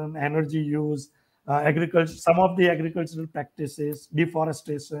industrialization, energy use, agriculture, some of the agricultural practices,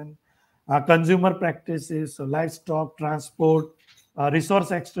 deforestation, consumer practices, so livestock, transport,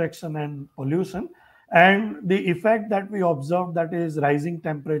 resource extraction and pollution, and the effect that we observe, that is rising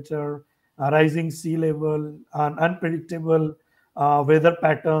temperature, rising sea level, unpredictable weather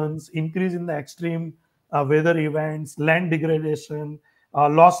patterns, increase in the extreme weather events, land degradation,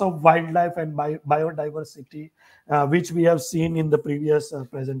 loss of wildlife and biodiversity, which we have seen in the previous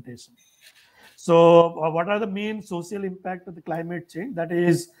presentation. So what are the main social impact of the climate change? That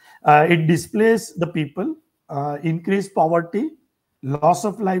is, it displaces the people, increased poverty, loss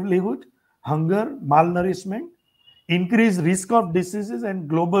of livelihood, hunger, malnourishment, increased risk of diseases, and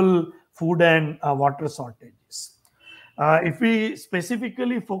global food and water shortages. If we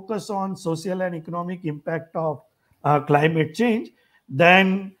specifically focus on social and economic impact of climate change,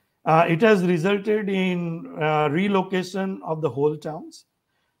 then it has resulted in relocation of the whole towns,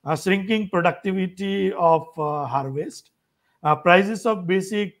 shrinking productivity of harvest, prices of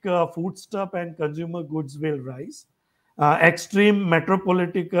basic foodstuff and consumer goods will rise, extreme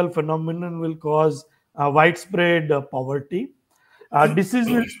metropolitical phenomenon will cause widespread poverty, disease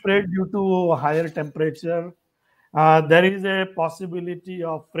will spread due to higher temperature, there is a possibility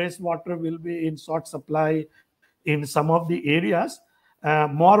of fresh water will be in short supply in some of the areas,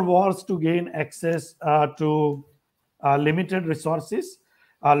 more wars to gain access to limited resources,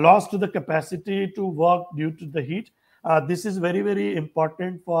 loss to the capacity to work due to the heat. This is very, very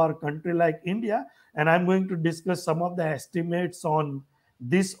important for a country like India. And I'm going to discuss some of the estimates on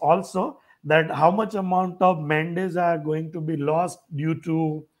this also, that how much amount of man days are going to be lost due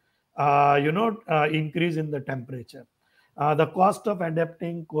to increase in the temperature. The cost of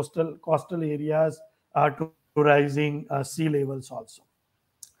adapting coastal areas to rising sea levels also.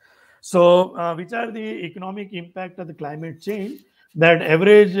 So, which are the economic impact of the climate change? That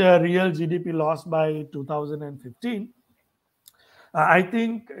average real GDP loss by 2015. I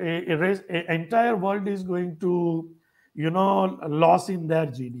think a entire world is going to, loss in their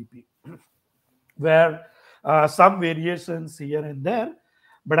GDP, where some variations here and there.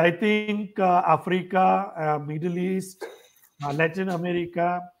 But I think Africa, Middle East, Latin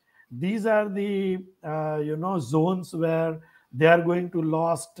America, these are the zones where they are going to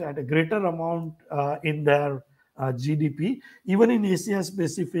lost at a greater amount in their GDP. Even in Asia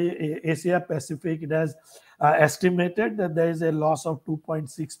Pacific, it has estimated that there is a loss of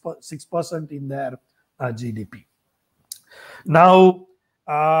 2.6% in their GDP. Now,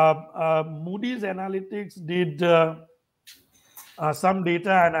 Moody's Analytics did some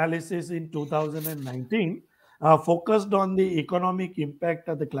data analysis in 2019, focused on the economic impact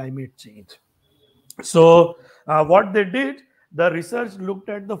of the climate change. So, what they did, the research looked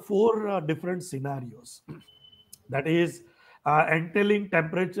at the four different scenarios. That is, entailing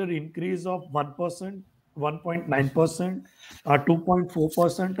temperature increase of 1%, 1.9%,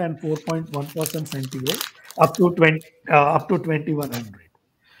 2.4%, and 4.1% centigrade up to 2100.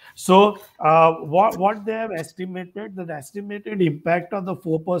 So, what they have estimated, the estimated impact of the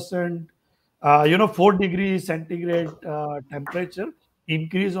 4%, 4 degrees centigrade temperature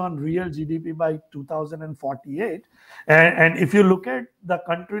increase on real GDP by 2048. And if you look at the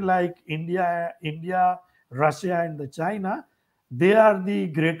country like India, Russia, and China, they are the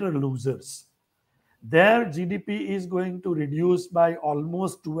greater losers. Their GDP is going to reduce by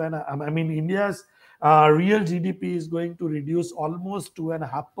almost India's real GDP is going to reduce almost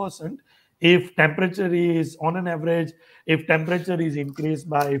 2.5% if temperature is on an average, if temperature is increased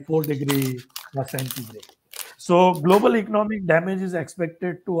by 4 degree centigrade. So global economic damage is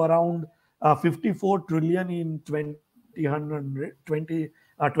expected to around 54 trillion in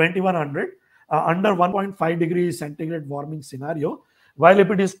 2100 under 1.5 degrees centigrade warming scenario, while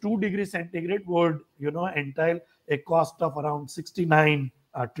if it is 2 degrees centigrade would entail a cost of around $69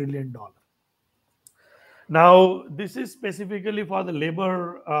 trillion. Now, this is specifically for the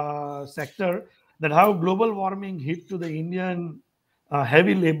labor sector, that how global warming hit to the Indian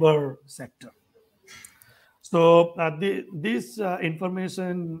heavy labor sector. So this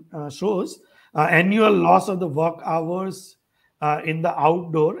information shows annual loss of the work hours in the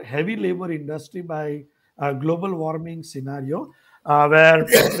outdoor heavy labor industry by global warming scenario, where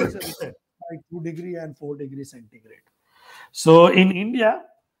temperature is set by 2 degree and 4 degree centigrade. So in India,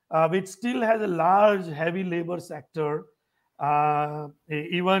 which still has a large heavy labor sector,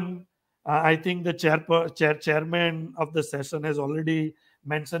 even I think the chairman of the session has already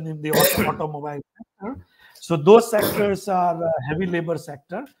mentioned in the automobile sector. So those sectors are heavy labor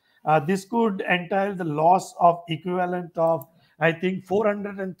sector. This could entail the loss of equivalent of, I think,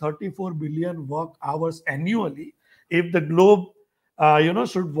 434 billion work hours annually if the globe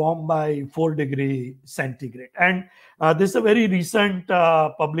should warm by 4 degree centigrade. And this is a very recent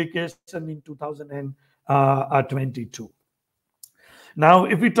publication in 2022. Now,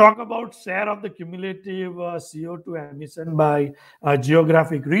 if we talk about share of the cumulative CO2 emission by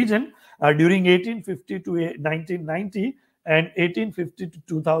geographic region during 1850 to 1990 and 1850 to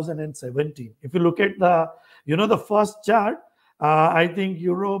 2017, if you look at the the first chart, I think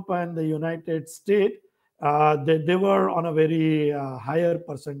Europe and the United States, they were on a very higher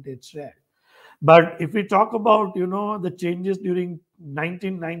percentage share. But if we talk about the changes during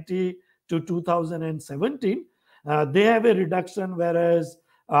 1990 to 2017, they have a reduction, whereas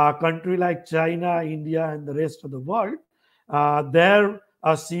a country like China, India, and the rest of the world, their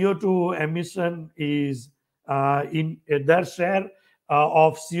CO2 emission is in their share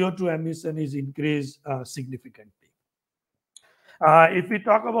of CO2 emission is increased significantly. If we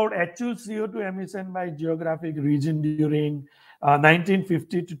talk about actual CO2 emission by geographic region during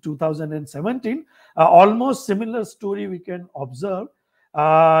 1950 to 2017, almost similar story we can observe.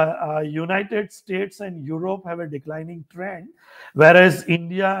 United States and Europe have a declining trend, whereas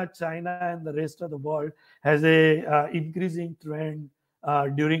India, China, and the rest of the world has a increasing trend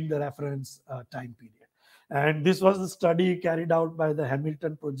during the reference time period. And this was a study carried out by the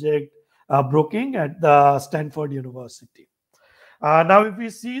Hamilton Project Brookings at the Stanford University. Now, if we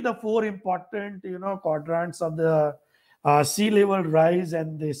see the four important, quadrants of the sea level rise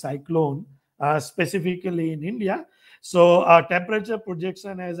and the cyclone, specifically in India. So, temperature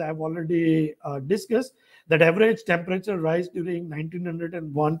projection, as I've already discussed, that average temperature rise during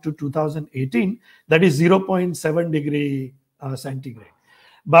 1901 to 2018, that is 0.7 degree centigrade.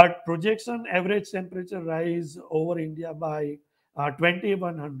 But projection average temperature rise over India by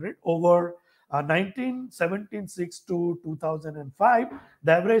 2100 over 1976 to 2005,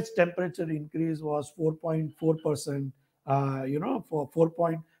 the average temperature increase was 4.4%, for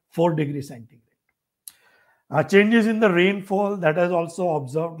 4.4 degrees centigrade. Changes in the rainfall that has also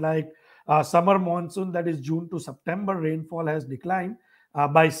observed, like summer monsoon, that is June to September, rainfall has declined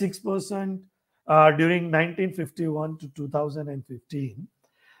by 6% during 1951 to 2015.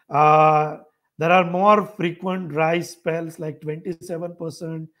 There are more frequent dry spells, like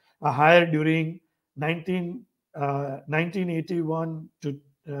 27% higher during 1981 to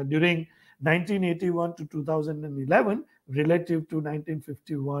during 1981 to 2011 relative to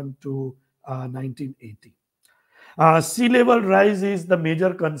 1951 to 1980. Sea level rise is the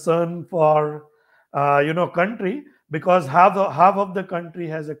major concern for country, because half of the country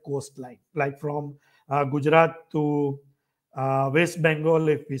has a coastline, like from Gujarat to West Bengal.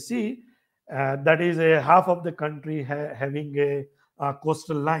 If we see, that is a half of the country having a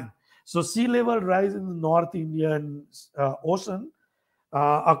coastal line. So sea level rise in the North Indian Ocean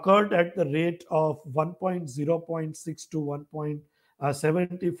occurred at the rate of 1.0.6 to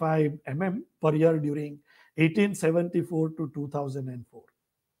 1.75 mm per year during 1874 to 2004.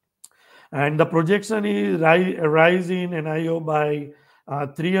 And the projection is rise in NIO by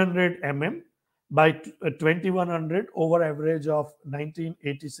 300 mm by 2100 over average of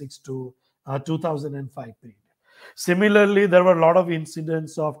 1986 to 2005 period. Similarly, there were a lot of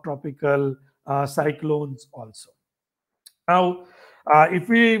incidents of tropical cyclones also. Now, if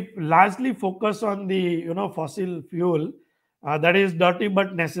we largely focus on the fossil fuel, that is dirty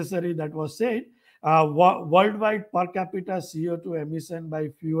but necessary, that was said, worldwide per capita CO2 emission by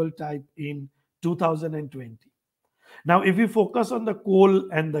fuel type in 2020. Now, if we focus on the coal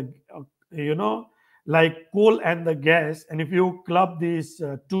and the like coal and the gas, and if you club these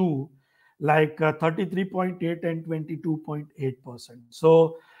two, like 33.8 and 22.8%.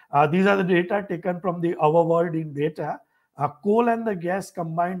 So these are the data taken from the Our World in Data. Coal and the gas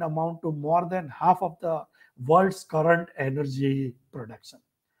combined amount to more than half of the world's current energy production.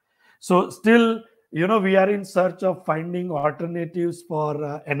 So still, we are in search of finding alternatives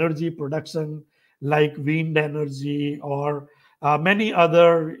for energy production, like wind energy or many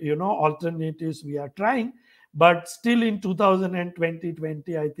other, alternatives we are trying. But still in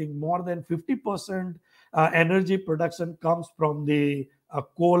 2020, I think more than 50% energy production comes from the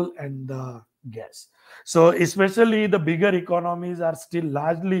coal and the gas. So especially the bigger economies are still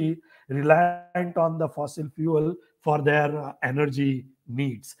largely reliant on the fossil fuel for their energy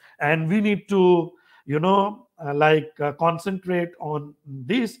needs. And we need to, concentrate on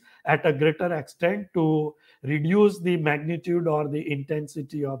this at a greater extent to reduce the magnitude or the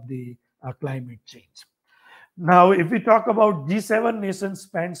intensity of the climate change. Now, if we talk about G7 nations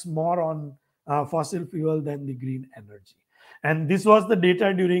spends more on fossil fuel than the green energy. And this was the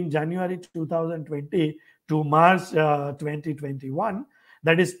data during January 2020 to March 2021.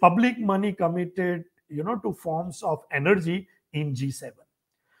 That is public money committed, to forms of energy in G7.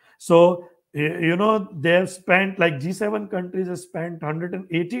 So, they have spent, like G7 countries have spent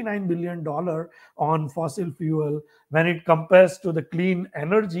 $189 billion on fossil fuel. When it compares to the clean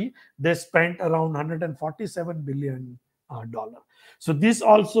energy, they spent around $147 billion. So this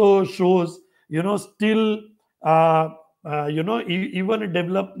also shows, still, even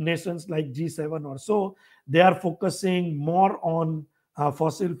developed nations like G7 or so, they are focusing more on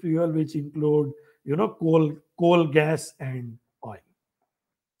fossil fuel, which include, coal, gas, and oil.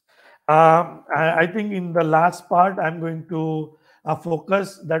 I think in the last part, I'm going to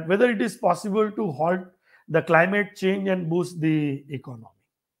focus that whether it is possible to halt the climate change and boost the economy.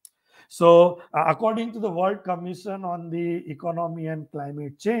 So according to the World Commission on the Economy and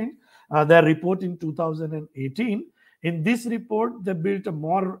Climate Change, their report in 2018, in this report, they built a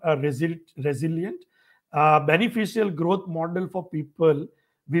more resilient, beneficial growth model for people.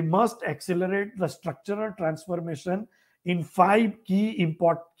 We must accelerate the structural transformation in 5 key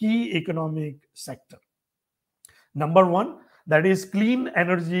economic sector. Number 1, that is clean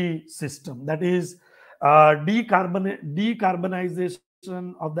energy system. That is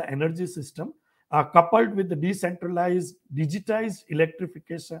decarbonization of the energy system, coupled with the decentralized, digitized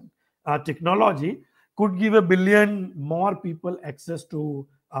electrification technology, could give 1 billion more people access to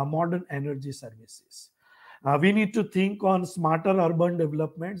modern energy services. We need to think on smarter urban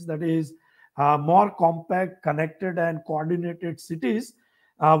developments, that is more compact, connected, and coordinated cities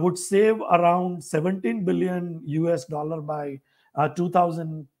would save around $17 billion by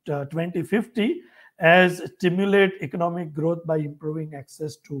 2050, as stimulate economic growth by improving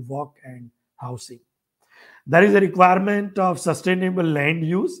access to work and housing. There is a requirement of sustainable land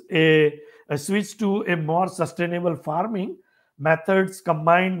use, a switch to a more sustainable farming methods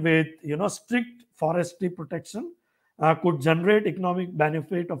combined with strict forestry protection could generate economic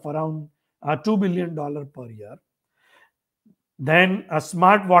benefit of around $2 billion per year. Then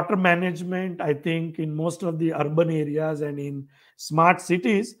smart water management, I think in most of the urban areas and in smart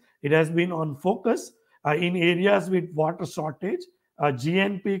cities, it has been on focus. In areas with water shortage,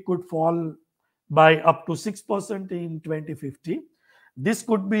 GNP could fall by up to 6% in 2050. This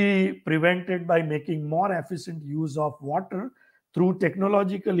could be prevented by making more efficient use of water through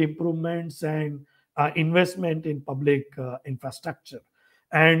technological improvements and investment in public infrastructure.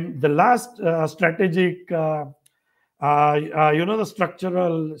 And the last strategic, the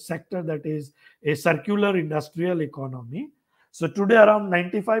structural sector, that is a circular industrial economy. So today, around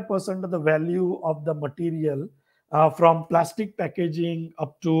 95% of the value of the material from plastic packaging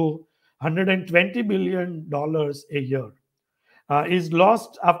up to $120 billion a year is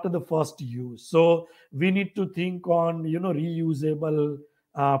lost after the first use. So we need to think on, reusable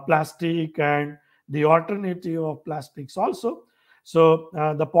plastic and the alternative of plastics also. So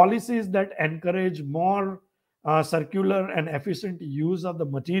the policies that encourage more circular and efficient use of the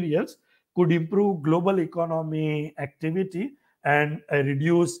materials could improve global economy activity and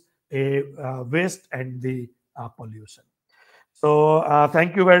reduce waste and the pollution. So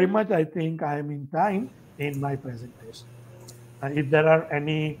thank you very much. I think I am in time in my presentation. If there are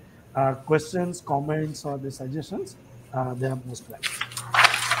any questions, comments, or the suggestions, they are most welcome.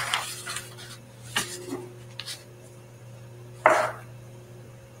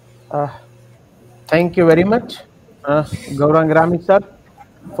 Thank you very much, Gaurang Rami sir,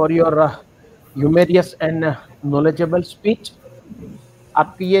 for your humorous and knowledgeable speech.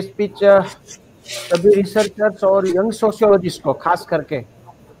 आपकी ये speech सभी researchers और young sociologist को खास करके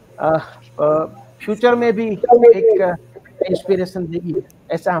future में भी एक इंस्पिरेशन देगी,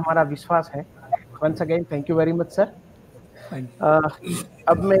 ऐसा हमारा विश्वास है। Once again thank you very much sir.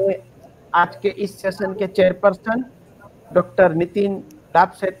 अब मैं आज के इस सेशन के चेयरपर्सन डॉक्टर नितिन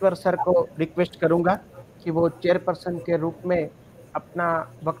दाबसेतवर सर को रिक्वेस्ट करूंगा कि वो चेयरपर्सन के रूप में अपना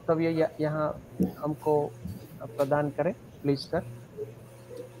वक्तव्य यहाँ हमको प्रदान करें, please sir.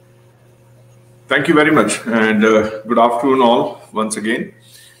 Thank you very much, and good afternoon all once again.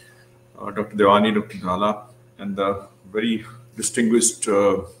 Dr. Devani, Dr. Dhala, and the very distinguished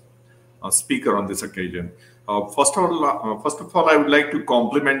speaker on this occasion. First of all, I would like to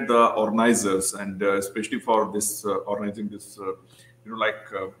compliment the organizers, and especially for this organizing this,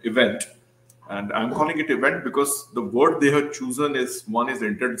 event. And I'm calling it event because the word they have chosen is, one is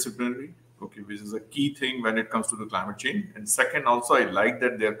interdisciplinary, okay, which is a key thing when it comes to the climate change. And second, also, I like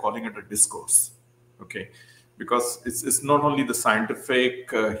that they are calling it a discourse, okay, because it's not only the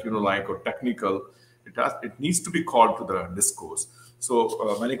scientific, or technical. It needs to be called to the discourse.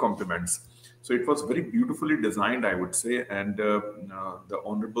 So many compliments. So it was very beautifully designed, I would say, and the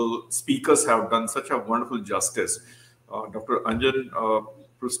honorable speakers have done such a wonderful justice. Dr. Anjan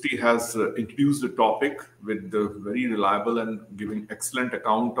Prusti has introduced the topic with the very reliable and giving excellent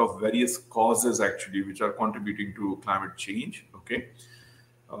account of various causes actually which are contributing to climate change. Okay,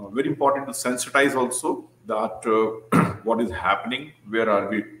 very important to sensitize also that what is happening, where are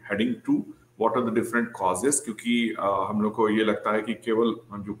we heading to, what are the different causes, क्योंकि हम लोग को ये लगता है कि केवल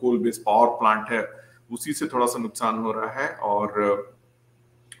जो कोल बेस्ड पावर प्लांट है उसी से थोड़ा सा नुकसान हो रहा है, और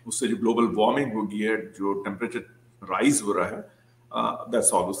उससे जो ग्लोबल वार्मिंग होगी है, जो टेम्परेचर राइज हो रहा है, that's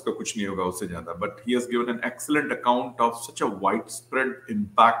all, उसका कुछ नहीं होगा उससे ज्यादा. But he has given an excellent account of such a widespread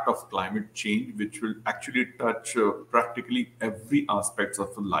impact of climate change which will actually touch practically every aspects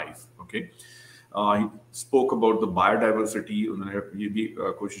of life. Okay. He spoke about the biodiversity. उन्होंने ये भी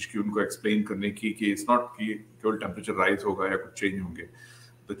कोशिश की उनको एक्सप्लेन करने की कि it's not कि केवल टेम्परेचर राइज होगा या कुछ चेंज होंगे.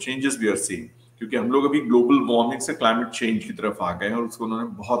 The changes we are seeing, क्योंकि हम लोग अभी ग्लोबल वार्मिंग से क्लाइमेट चेंज की तरफ आ गए हैं और उसको उन्होंने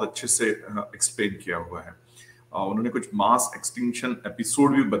बहुत अच्छे से एक्सप्लेन किया हुआ है. उन्होंने कुछ मास एक्सटिंक्शन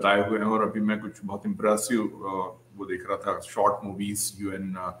एपिसोड भी बताए हुए हैं, और अभी मैं कुछ बहुत इम्प्रेसिव वो देख रहा था शॉर्ट मूवीज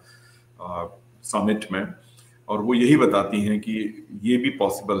यूएन समिट में, और वो यही बताती हैं कि ये भी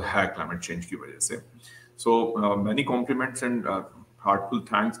पॉसिबल है क्लाइमेट चेंज की वजह से. So many compliments and heartful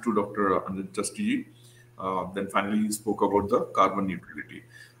thanks to doctor Anil trustee ji. Then finally spoke about the carbon neutrality.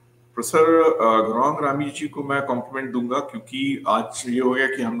 Professor Gaurang Rami जी को मैं कॉम्प्लीमेंट दूंगा, क्योंकि आज ये हो गया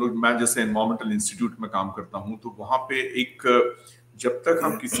कि हम लोग, मैं जैसे एनवायरमेंटल इंस्टीट्यूट में काम करता हूँ, तो वहाँ पे एक, जब तक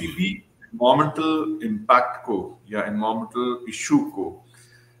हम किसी भी एनवायरमेंटल इम्पैक्ट को या एनवायरमेंटल इशू को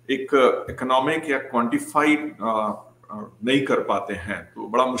एक इकोनॉमिक या क्वांटिफाइड नहीं कर पाते हैं, तो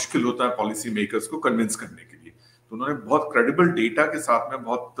बड़ा मुश्किल होता है पॉलिसी मेकर्स को कन्विंस करने के लिए. तो उन्होंने बहुत क्रेडिबल डेटा के साथ में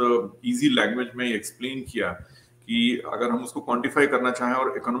बहुत इजी लैंग्वेज में एक्सप्लेन किया कि अगर हम उसको क्वांटिफाई करना चाहें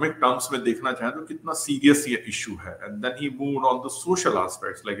और इकोनॉमिक टर्म्स में देखना चाहें तो कितना सीरियस ये इशू है. And then he moved on the social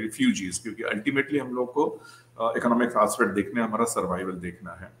aspects like refugees, क्योंकि अल्टीमेटली हम लोग को इकोनॉमिक एस्पेक्ट देखना है, हमारा सर्वाइवल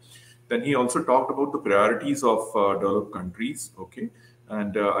देखना है. Then he also talked about the priorities of developed countries. Okay,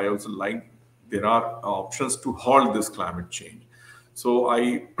 and I also like there are options to halt this climate change. So I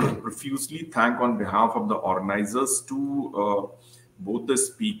profusely thank on behalf of the organizers to both the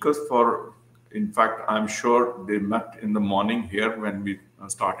speakers for, in fact, I'm sure they met in the morning here when we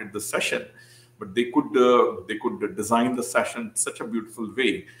started the session, but they could design the session such a beautiful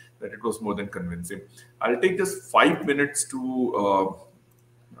way that it was more than convincing. I'll take just 5 minutes to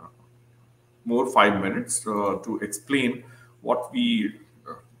to explain what we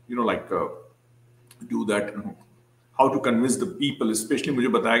do that. How to convince the people, especially मुझे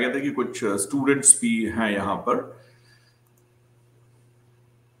बताया गया था कि कुछ students भी हैं यहाँ पर.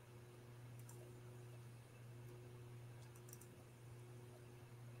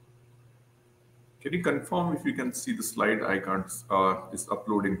 Can you confirm if you can see the slide? I can't. It's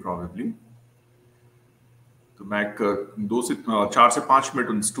uploading probably. तो मैं 4 से 5 मिनट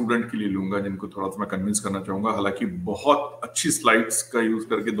उन स्टूडेंट के लिए लूंगा जिनको थोड़ा सा मैं कन्विंस करना चाहूंगा. हालांकि बहुत अच्छी स्लाइड्स का यूज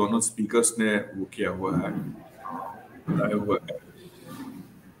करके दोनों स्पीकर्स ने वो किया हुआ है.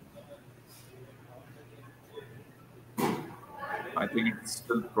 I think it's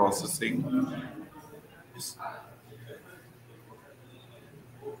still processing.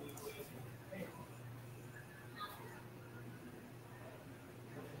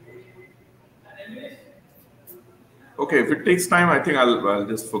 Okay, if it takes time, I think I'll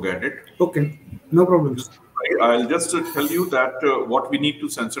just forget it. Okay, no problem. I'll just tell you that what we need to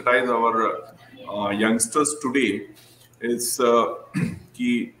sensitize our youngsters today is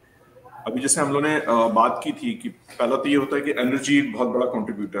कि अभी जैसे हम लोगों ने बात की थी कि पहला तो ये होता है कि एनर्जी एक बहुत बड़ा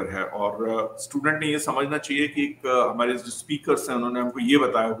कंट्रीब्यूटर है, और स्टूडेंट ने ये समझना चाहिए कि हमारे जो स्पीकर्स हैं उन्होंने हमको ये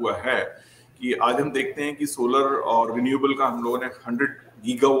बताया हुआ है कि आज हम देखते हैं कि सोलर और रिन्यूएबल का हम लोगों ने 100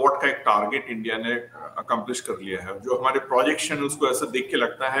 गीगावाट का एक टारगेट इंडिया ने अकम्प्लिश कर लिया है। जो हमारे प्रोजेक्शन उसको ऐसा देख के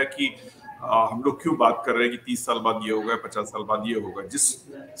लगता है कि हम लोग क्यों बात कर रहे हैं कि 30 साल बाद ये होगा, 50 साल बाद ये होगा। जिस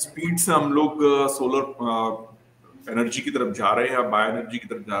स्पीड से हम लोग सोलर एनर्जी की तरफ जा रहे हैं, बायो एनर्जी की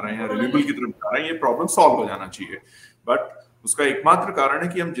तरफ जा रहे हैं, रिन्यूएबल की तरफ जा रहे हैं, ये प्रॉब्लम सॉल्व हो जाना चाहिए। बट उसका एकमात्र कारण है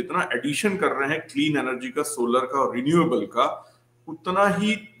कि हम जितना एडिशन कर रहे हैं क्लीन एनर्जी का, सोलर का और रिन्यूएबल का, उतना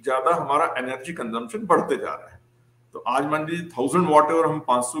ही ज्यादा हमारा एनर्जी कंजम्पशन बढ़ते जा रहा है। तो आज मान लीजिए 1000 वाट और हम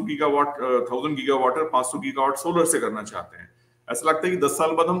 500 गीगावाट 1000 गीगावाट और 500 गीगावाट सोलर से करना चाहते हैं। ऐसा लगता है कि 10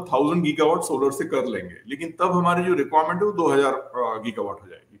 साल बाद हम 1000 गीगावाट सोलर से कर लेंगे, लेकिन तब हमारी जो रिक्वायरमेंट है वो 2000 गीगावाट हो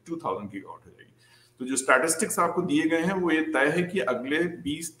जाएगी, 2000 गीगावाट हो जाएगी। तो जो स्टैटिस्टिक्स आपको दिए गए हैं वो ये तय है कि अगले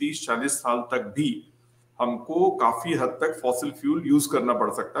 20, 30, 40 साल तक भी हमको काफी हद तक फॉसिल फ्यूल यूज करना पड़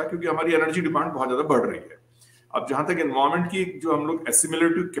सकता है, क्योंकि हमारी एनर्जी डिमांड बहुत ज्यादा बढ़ रही है। अब जहां तक एनवायरमेंट की जो हम लोग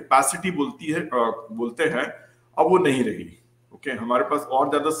एसिमिलेटिव कैपेसिटी बोलते हैं, अब वो नहीं रही। ओके, हमारे पास और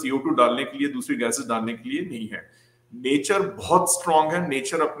ज्यादा CO2 डालने के लिए, दूसरी गैसेस डालने के लिए नहीं है। नेचर बहुत स्ट्रांग है,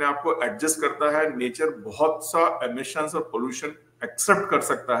 नेचर अपने आप को एडजस्ट करता है, नेचर बहुत सा एमिशंस और पोल्यूशन एक्सेप्ट कर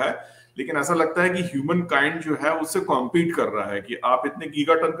सकता है, लेकिन ऐसा लगता है कि ह्यूमन काइंड जो है उससे कॉम्पीट कर रहा है कि आप इतने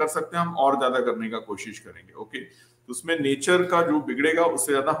गीगाटन कर सकते हैं, हम और ज्यादा करने का कोशिश करेंगे। ओके, तो उसमें नेचर का जो बिगड़ेगा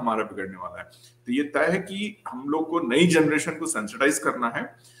उससे ज्यादा हमारा बिगड़ने वाला है। तो ये तय है कि हम लोग को नई जनरेशन को सेंसिटाइज करना है,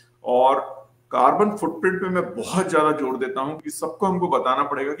 और कार्बन फुटप्रिंट पे मैं बहुत ज्यादा जोर देता हूं कि सबको हमको बताना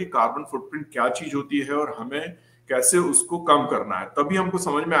पड़ेगा कि कार्बन फुटप्रिंट क्या चीज होती है और हमें कैसे उसको कम करना है। तभी हमको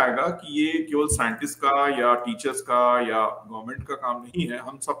समझ में आएगा कि ये केवल साइंटिस्ट का या टीचर्स का या गवर्नमेंट का काम नहीं है,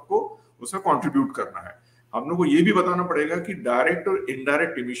 हम सबको उसमें कंट्रीब्यूट करना है। हम लोग को ये भी बताना पड़ेगा कि डायरेक्ट और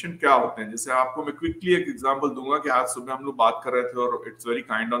इनडायरेक्ट इमिशन क्या होते हैं। जैसे आपको मैं क्विकली एक एग्जांपल दूंगा कि आज सुबह हम लोग बात कर रहे थे, और it's very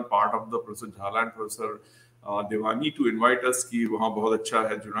kind on part of the professor झाला एंड प्रोफेसर देवानी टू इनवाइट अस कि वहाँ बहुत अच्छा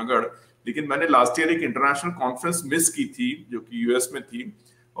है जूनागढ़। लेकिन मैंने लास्ट ईयर एक इंटरनेशनल कॉन्फ्रेंस मिस की थी जो कि यूएस में थी,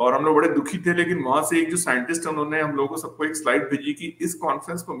 और हम लोग बड़े दुखी थे। लेकिन वहां से एक जो साइंटिस्ट है उन्होंने हम लोगों को सबको एक स्लाइड भेजी कि इस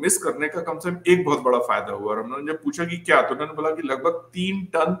कॉन्फ्रेंस को मिस करने का कम से कम एक बहुत बड़ा फायदा हुआ। और हमने जब पूछा कि क्या, तो उन्होंने बोला कि लगभग 3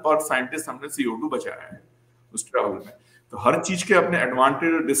 टन पर साइंटिस्ट हमने CO2 बचाया है उस ट्रैवल में। तो हर चीज के अपने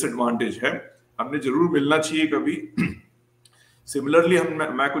एडवांटेज और डिसएडवांटेज है, हमने जरूर मिलना चाहिए कभी। सिमिलरली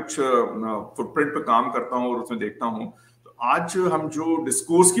मैं कुछ फुटप्रिंट पे काम करता हूँ और उसमें देखता हूँ। तो आज हम जो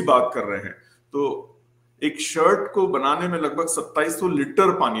डिस्कोर्स की बात कर रहे हैं, तो एक शर्ट को बनाने में लगभग 2700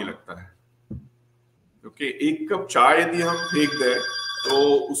 लीटर पानी लगता है। ओके, एक कप चाय यदि हम फेंक दें तो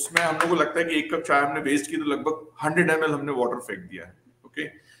उसमें हम लोग को लगता है कि एक कप चाय हमने वेस्ट की, तो लगभग 100 ml हमने वाटर फेंक दिया है। ओके,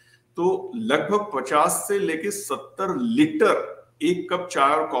 तो लगभग 50 से लेके 70 लीटर एक कप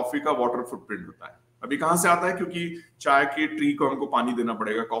चाय और कॉफी का वाटर फुटप्रिंट होता है। अभी कहां से आता है? क्योंकि चाय के ट्री को हमको पानी देना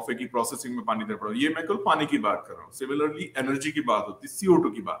पड़ेगा, कॉफी की प्रोसेसिंग में पानी देना पड़ेगा। ये मैं केवल पानी की बात कर रहा हूँ। सिमिलरली एनर्जी की बात होती है,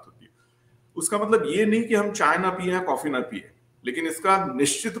 CO2 की बात होती है। उसका मतलब ये नहीं कि हम चाय ना पिए या कॉफी ना पिए, लेकिन इसका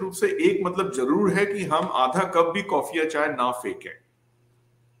निश्चित रूप से एक मतलब जरूर है कि हम आधा कप भी कॉफी या चाय ना फेंके,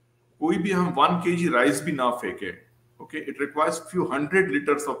 कोई भी हम 1 kg राइस भी ना फेंके। Okay, it requires few 100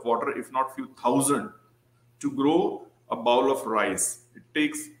 liters of water if not few thousand to grow a bowl of rice. It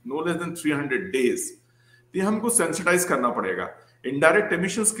takes no less than 300 days. तो हमको सेंसिटाइज करना पड़ेगा। इनडायरेक्ट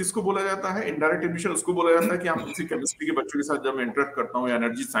एमिशंस किसको बोला जाता है? इनडायरेक्ट एमिशन उसको बोला जाता है कि हम किसी केमिस्ट्री के बच्चों के साथ जब मैं इंटरेक्ट करता हूँ या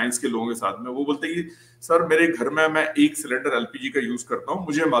एनर्जी साइंस के लोगों के साथ में, वो बोलते हैं कि सर मेरे घर में मैं 1 सिलेंडर LPG का यूज करता हूँ,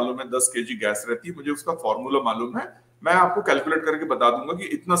 मुझे मालूम है 10 kg गैस रहती है, मुझे उसका फॉर्मूला मालूम है, मैं आपको कैलकुलेट करके बता दूंगा कि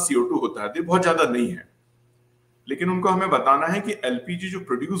इतना CO2 होता है। तो बहुत ज्यादा नहीं है, लेकिन उनको हमें बताना है कि LPG जो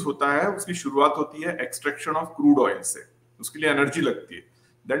प्रोड्यूस होता है उसकी शुरुआत होती है एक्सट्रैक्शन ऑफ क्रूड ऑयल से, उसके लिए एनर्जी लगती है।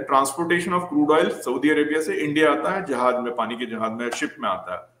 Then transportation of crude oil Saudi Arabia से इंडिया आता है, जहाज में, पानी के जहाज में, शिप में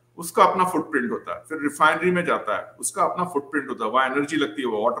आता है, उसका अपना फुटप्रिंट होता है। फिर रिफाइनरी में जाता है, उसका अपना फुटप्रिंट होता है, वहां एनर्जी लगती है,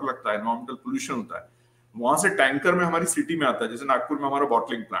 वो वाटर लगता है, एनवायरमेंटल पोल्यूशन होता है। वहां से टैंकर में हमारी सिटी में आता है, जैसे नागपुर में हमारा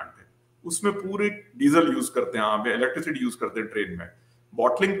बॉटलिंग प्लांट है, उसमें पूरे डीजल यूज करते हैं, यहाँ पे इलेक्ट्रिसिटी यूज करते हैं ट्रेन में।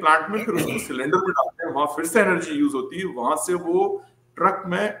 बॉटलिंग प्लांट में फिर उसको सिलेंडर में डालते हैं, वहां फिर से एनर्जी यूज होती है, वहां से वो ट्रक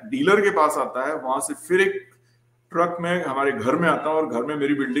में डीलर के पास आता है, वहां से फिर एक ट्रक में हमारे घर में आता है, और घर में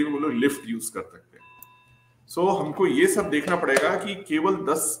मेरी बिल्डिंग में वो लोग लिफ्ट यूज कर सकते हैं। सो हमको ये सब देखना पड़ेगा कि केवल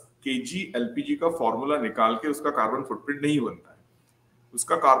 10 kg LPG का फॉर्मूला निकाल के उसका कार्बन फुटप्रिंट नहीं बनता है,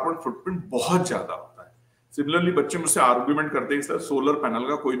 उसका कार्बन फुटप्रिंट बहुत ज्यादा होता है। सिमिलरली बच्चे मुझसे आर्गुमेंट करते हैं सर सोलर पैनल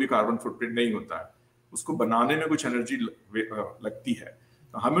का कोई भी कार्बन फुटप्रिंट नहीं होता है, उसको बनाने में कुछ एनर्जी लगती है।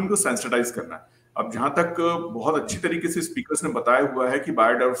 तो हमें उनको सेंसिटाइज करना है। अब जहां तक बहुत अच्छी तरीके से स्पीकर्स ने बताया हुआ है कि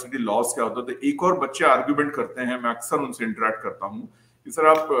बायोडाइवर्सिटी लॉस क्या होता है, तो एक और बच्चे आर्ग्यूमेंट करते हैं, मैं अक्सर उनसे इंटरेक्ट करता हूं कि सर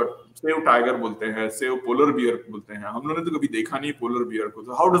आप सेव टाइगर बोलते हैं, सेव पोलर बियर बोलते हैं, हम लोगों ने तो कभी देखा नहीं पोलर बियर को,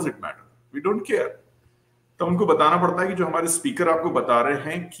 तो how does it matter, we don't care. तो उनको बताना पड़ता है कि जो हमारे स्पीकर आपको बता रहे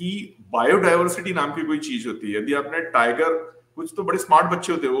हैं कि बायोडायवर्सिटी नाम की कोई चीज होती है। यदि आपने टाइगर, कुछ तो बड़े स्मार्ट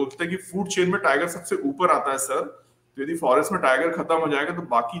बच्चे होते हैं, वो बोलते हैं कि फूड चेन में टाइगर सबसे ऊपर आता है सर, तो यदि फॉरेस्ट में टाइगर खत्म हो जाएगा तो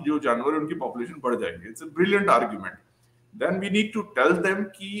बाकी जो जानवर है उनकी पॉपुलेशन बढ़ जाएगी। It's a brilliant argument. Then we need to tell them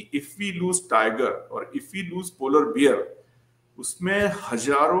कि इफ वी लूज टाइगर और if we lose polar bear, उसमें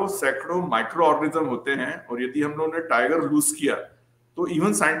हजारों सैकड़ों माइक्रो ऑर्गेनिज्म होते हैं, और यदि हम लोगों ने टाइगर लूज किया तो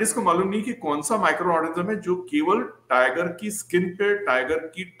इवन साइंटिस्ट को मालूम नहीं कि कौन सा माइक्रो ऑर्गेनिज्म है जो केवल टाइगर की स्किन पे, टाइगर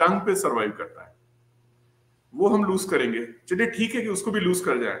की टंग पे सरवाइव करता है, वो हम लूज करेंगे। चलिए ठीक है कि उसको भी लूज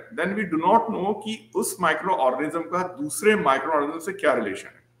कर जाए, then we do not know कि उस माइक्रो ऑर्गेनिज्म का दूसरे माइक्रो ऑर्गेनिज्म से क्या रिलेशन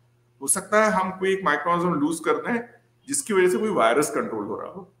है। हो सकता है हम कोई एक माइक्रो ऑर्गेनिज्म लूज कर दें जिसकी वजह से कोई वायरस कंट्रोल हो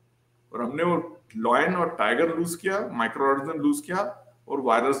रहा हो, और हमने वो लॉयन और टाइगर लूज किया, माइक्रो ऑर्गेनिज्म लूज किया, और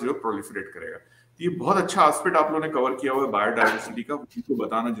वायरस जो प्रोलिफरेट करेगा। तो ये बहुत अच्छा एस्पेक्ट आप लोगों ने कवर किया हुआ है बायोडायवर्सिटी का, उनको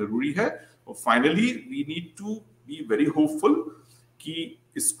बताना जरूरी है। और finally we need to be very hopeful कि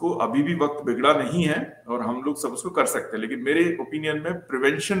इसको अभी भी वक्त बिगड़ा नहीं है और हम लोग सब उसको कर सकते हैं, लेकिन मेरे ओपिनियन में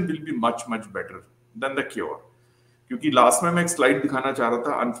prevention will be much much better than the cure. क्योंकि लास्ट में मैं एक स्लाइड दिखाना चाह रहा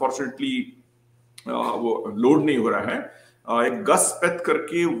था, अनफॉर्चुनेटली वो लोड नहीं हो रहा है। एक गस पेथ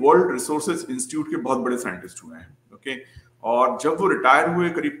करके वर्ल्ड रिसोर्सेज इंस्टीट्यूट के बहुत बड़े साइंटिस्ट हुए हैं, ओके, और जब वो रिटायर हुए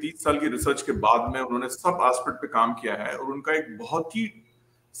करीब 30 साल की रिसर्च के बाद में उन्होंने सब एस्पेक्ट पे काम किया है, और उनका एक बहुत ही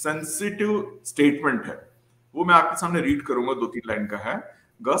सेंसिटिव स्टेटमेंट है, वो मैं आपके सामने रीड करूंगा, 2-3 लाइन का है।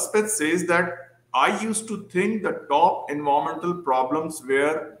 Gus Peth says that I used to think the top environmental problems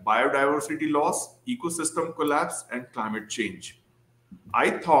were biodiversity loss, ecosystem collapse, and climate change. I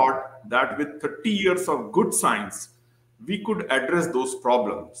thought that with 30 years of good science, we could address those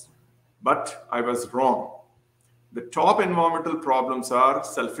problems. But I was wrong. The top environmental problems are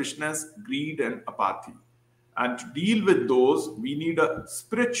selfishness, greed, and apathy. And to deal with those, we need a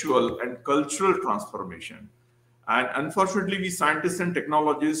spiritual and cultural transformation. And unfortunately, we scientists and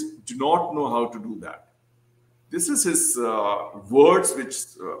technologists do not know how to do that. This is his words,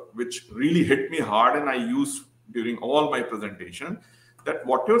 which really hit me hard, and I use during all my presentation. That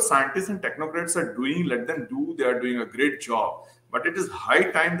whatever scientists and technocrats are doing, let them do. They are doing a great job. But it is high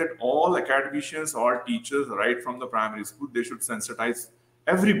time that all academicians, all teachers, right from the primary school, they should sensitize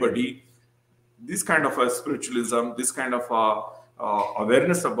everybody. This kind of a spiritualism, this kind of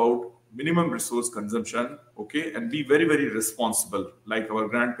awareness about minimum resource consumption, okay, and be very, very responsible like our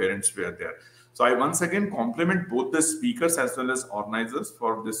grandparents were there. So I once again compliment both the speakers as well as organizers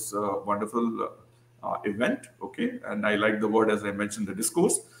for this wonderful event, okay, and I like the word, as I mentioned, the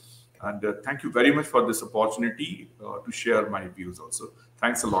discourse, and thank you very much for this opportunity to share my views also.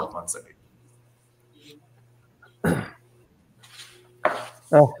 Thanks a lot once again.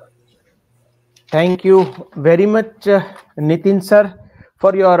 Thank you very much, Nitin sir,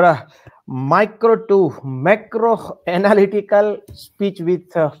 for your micro to macro analytical speech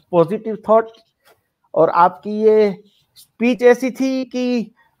with positive thought. और आपकी ये speech ऐसी थी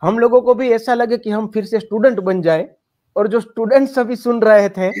कि हम लोगों को भी ऐसा लगे कि हम फिर से स्टूडेंट बन जाए, और जो स्टूडेंट्स अभी सुन रहे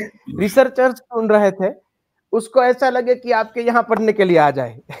थे, रिसर्चर्स सुन रहे थे, उसको ऐसा लगे कि आपके यहाँ पढ़ने के लिए आ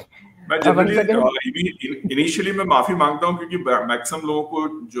जाए। मैं जनरली इनिशियली मैं माफी मांगता हूँ, क्योंकि मैक्सिमम लोगों को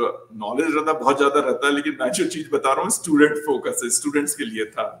जो नॉलेज रहता है बहुत ज्यादा रहता है, लेकिन मैं जो चीज बता रहा हूँ स्टूडेंट फोकस है, स्टूडेंट्स के लिए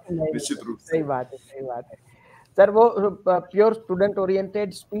था निश्चित रूप से। सही बात है, सही बात है सर। वो प्योर स्टूडेंट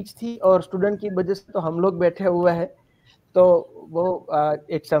ओरिएंटेड स्पीच थी, और स्टूडेंट की वजह से तो हम लोग बैठे हुए हैं, तो वो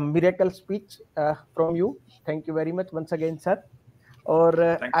it's a miracle speech from you. Thank you very much once again sir. और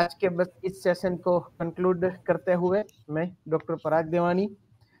आज के बस इस सेशन को कंक्लूड करते हुए मैं डॉक्टर पराग देवानी,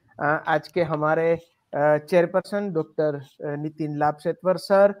 आज के हमारे चेयरपर्सन डॉक्टर नितिन लाभसेतवर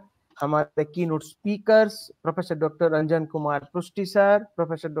सर, हमारे कीनोट स्पीकर्स प्रोफेसर डॉक्टर अंजन कुमार पृष्टि sir,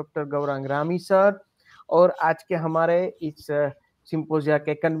 professor doctor Gaurang Rami sir, और आज के हमारे इस सिंपोजिया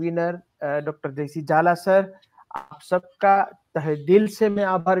के कन्वीनर डॉक्टर जयसी जाला सर, आप सबका तहे दिल से मैं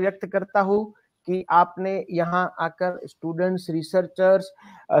आभार व्यक्त करता हूँ कि आपने यहाँ आकर students, researchers,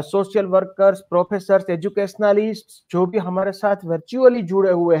 social workers, professors, educationalist जो भी हमारे साथ वर्चुअली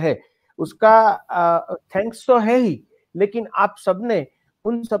जुड़े हुए हैं, उसका थैंक्स तो है ही, लेकिन आप सबने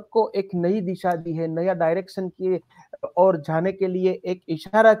उन सबको एक नई दिशा दी है, नया डायरेक्शन की और जाने के लिए एक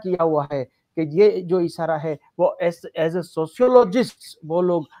इशारा किया हुआ है कि ये जो इशारा है वो एज ए सोशियोलॉजिस्ट वो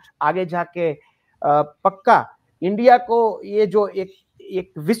लोग आगे जाके पक्का इंडिया को ये जो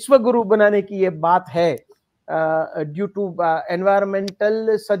एक विश्व गुरु बनाने की ये बात है, ड्यू टू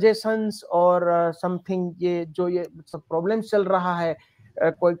एनवायरमेंटल सजेशंस और समथिंग, ये जो ये सब प्रॉब्लम चल रहा है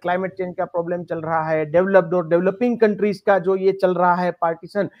कोई क्लाइमेट चेंज का प्रॉब्लम चल रहा है, डेवलप्ड और डेवलपिंग कंट्रीज का जो ये चल रहा है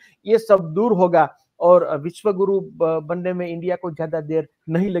पार्टीशन, ये सब दूर होगा और विश्व गुरु बनने में इंडिया को ज्यादा देर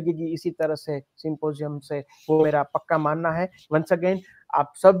नहीं लगेगी। इसी तरह से सिंपोजियम से वो मेरा पक्का मानना है। वंस अगेन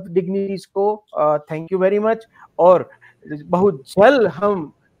आप सब डिग्निटीज को थैंक यू वेरी मच, और बहुत जल्द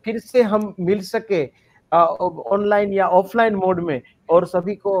हम फिर से हम मिल सके ऑनलाइन या ऑफलाइन मोड में, और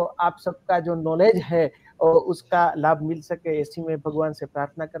सभी को आप सबका जो नॉलेज है और उसका लाभ मिल सके, ऐसी मैं भगवान से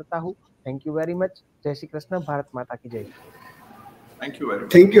प्रार्थना करता हूँ। Thank you very much. जय श्री कृष्ण। भारत माता की जय। Thank you very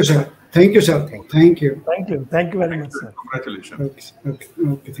much. Thank you, sir. Thank you, sir. Thank you. Thank you. Thank you very much, sir. Congratulations. Okay,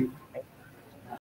 thank you.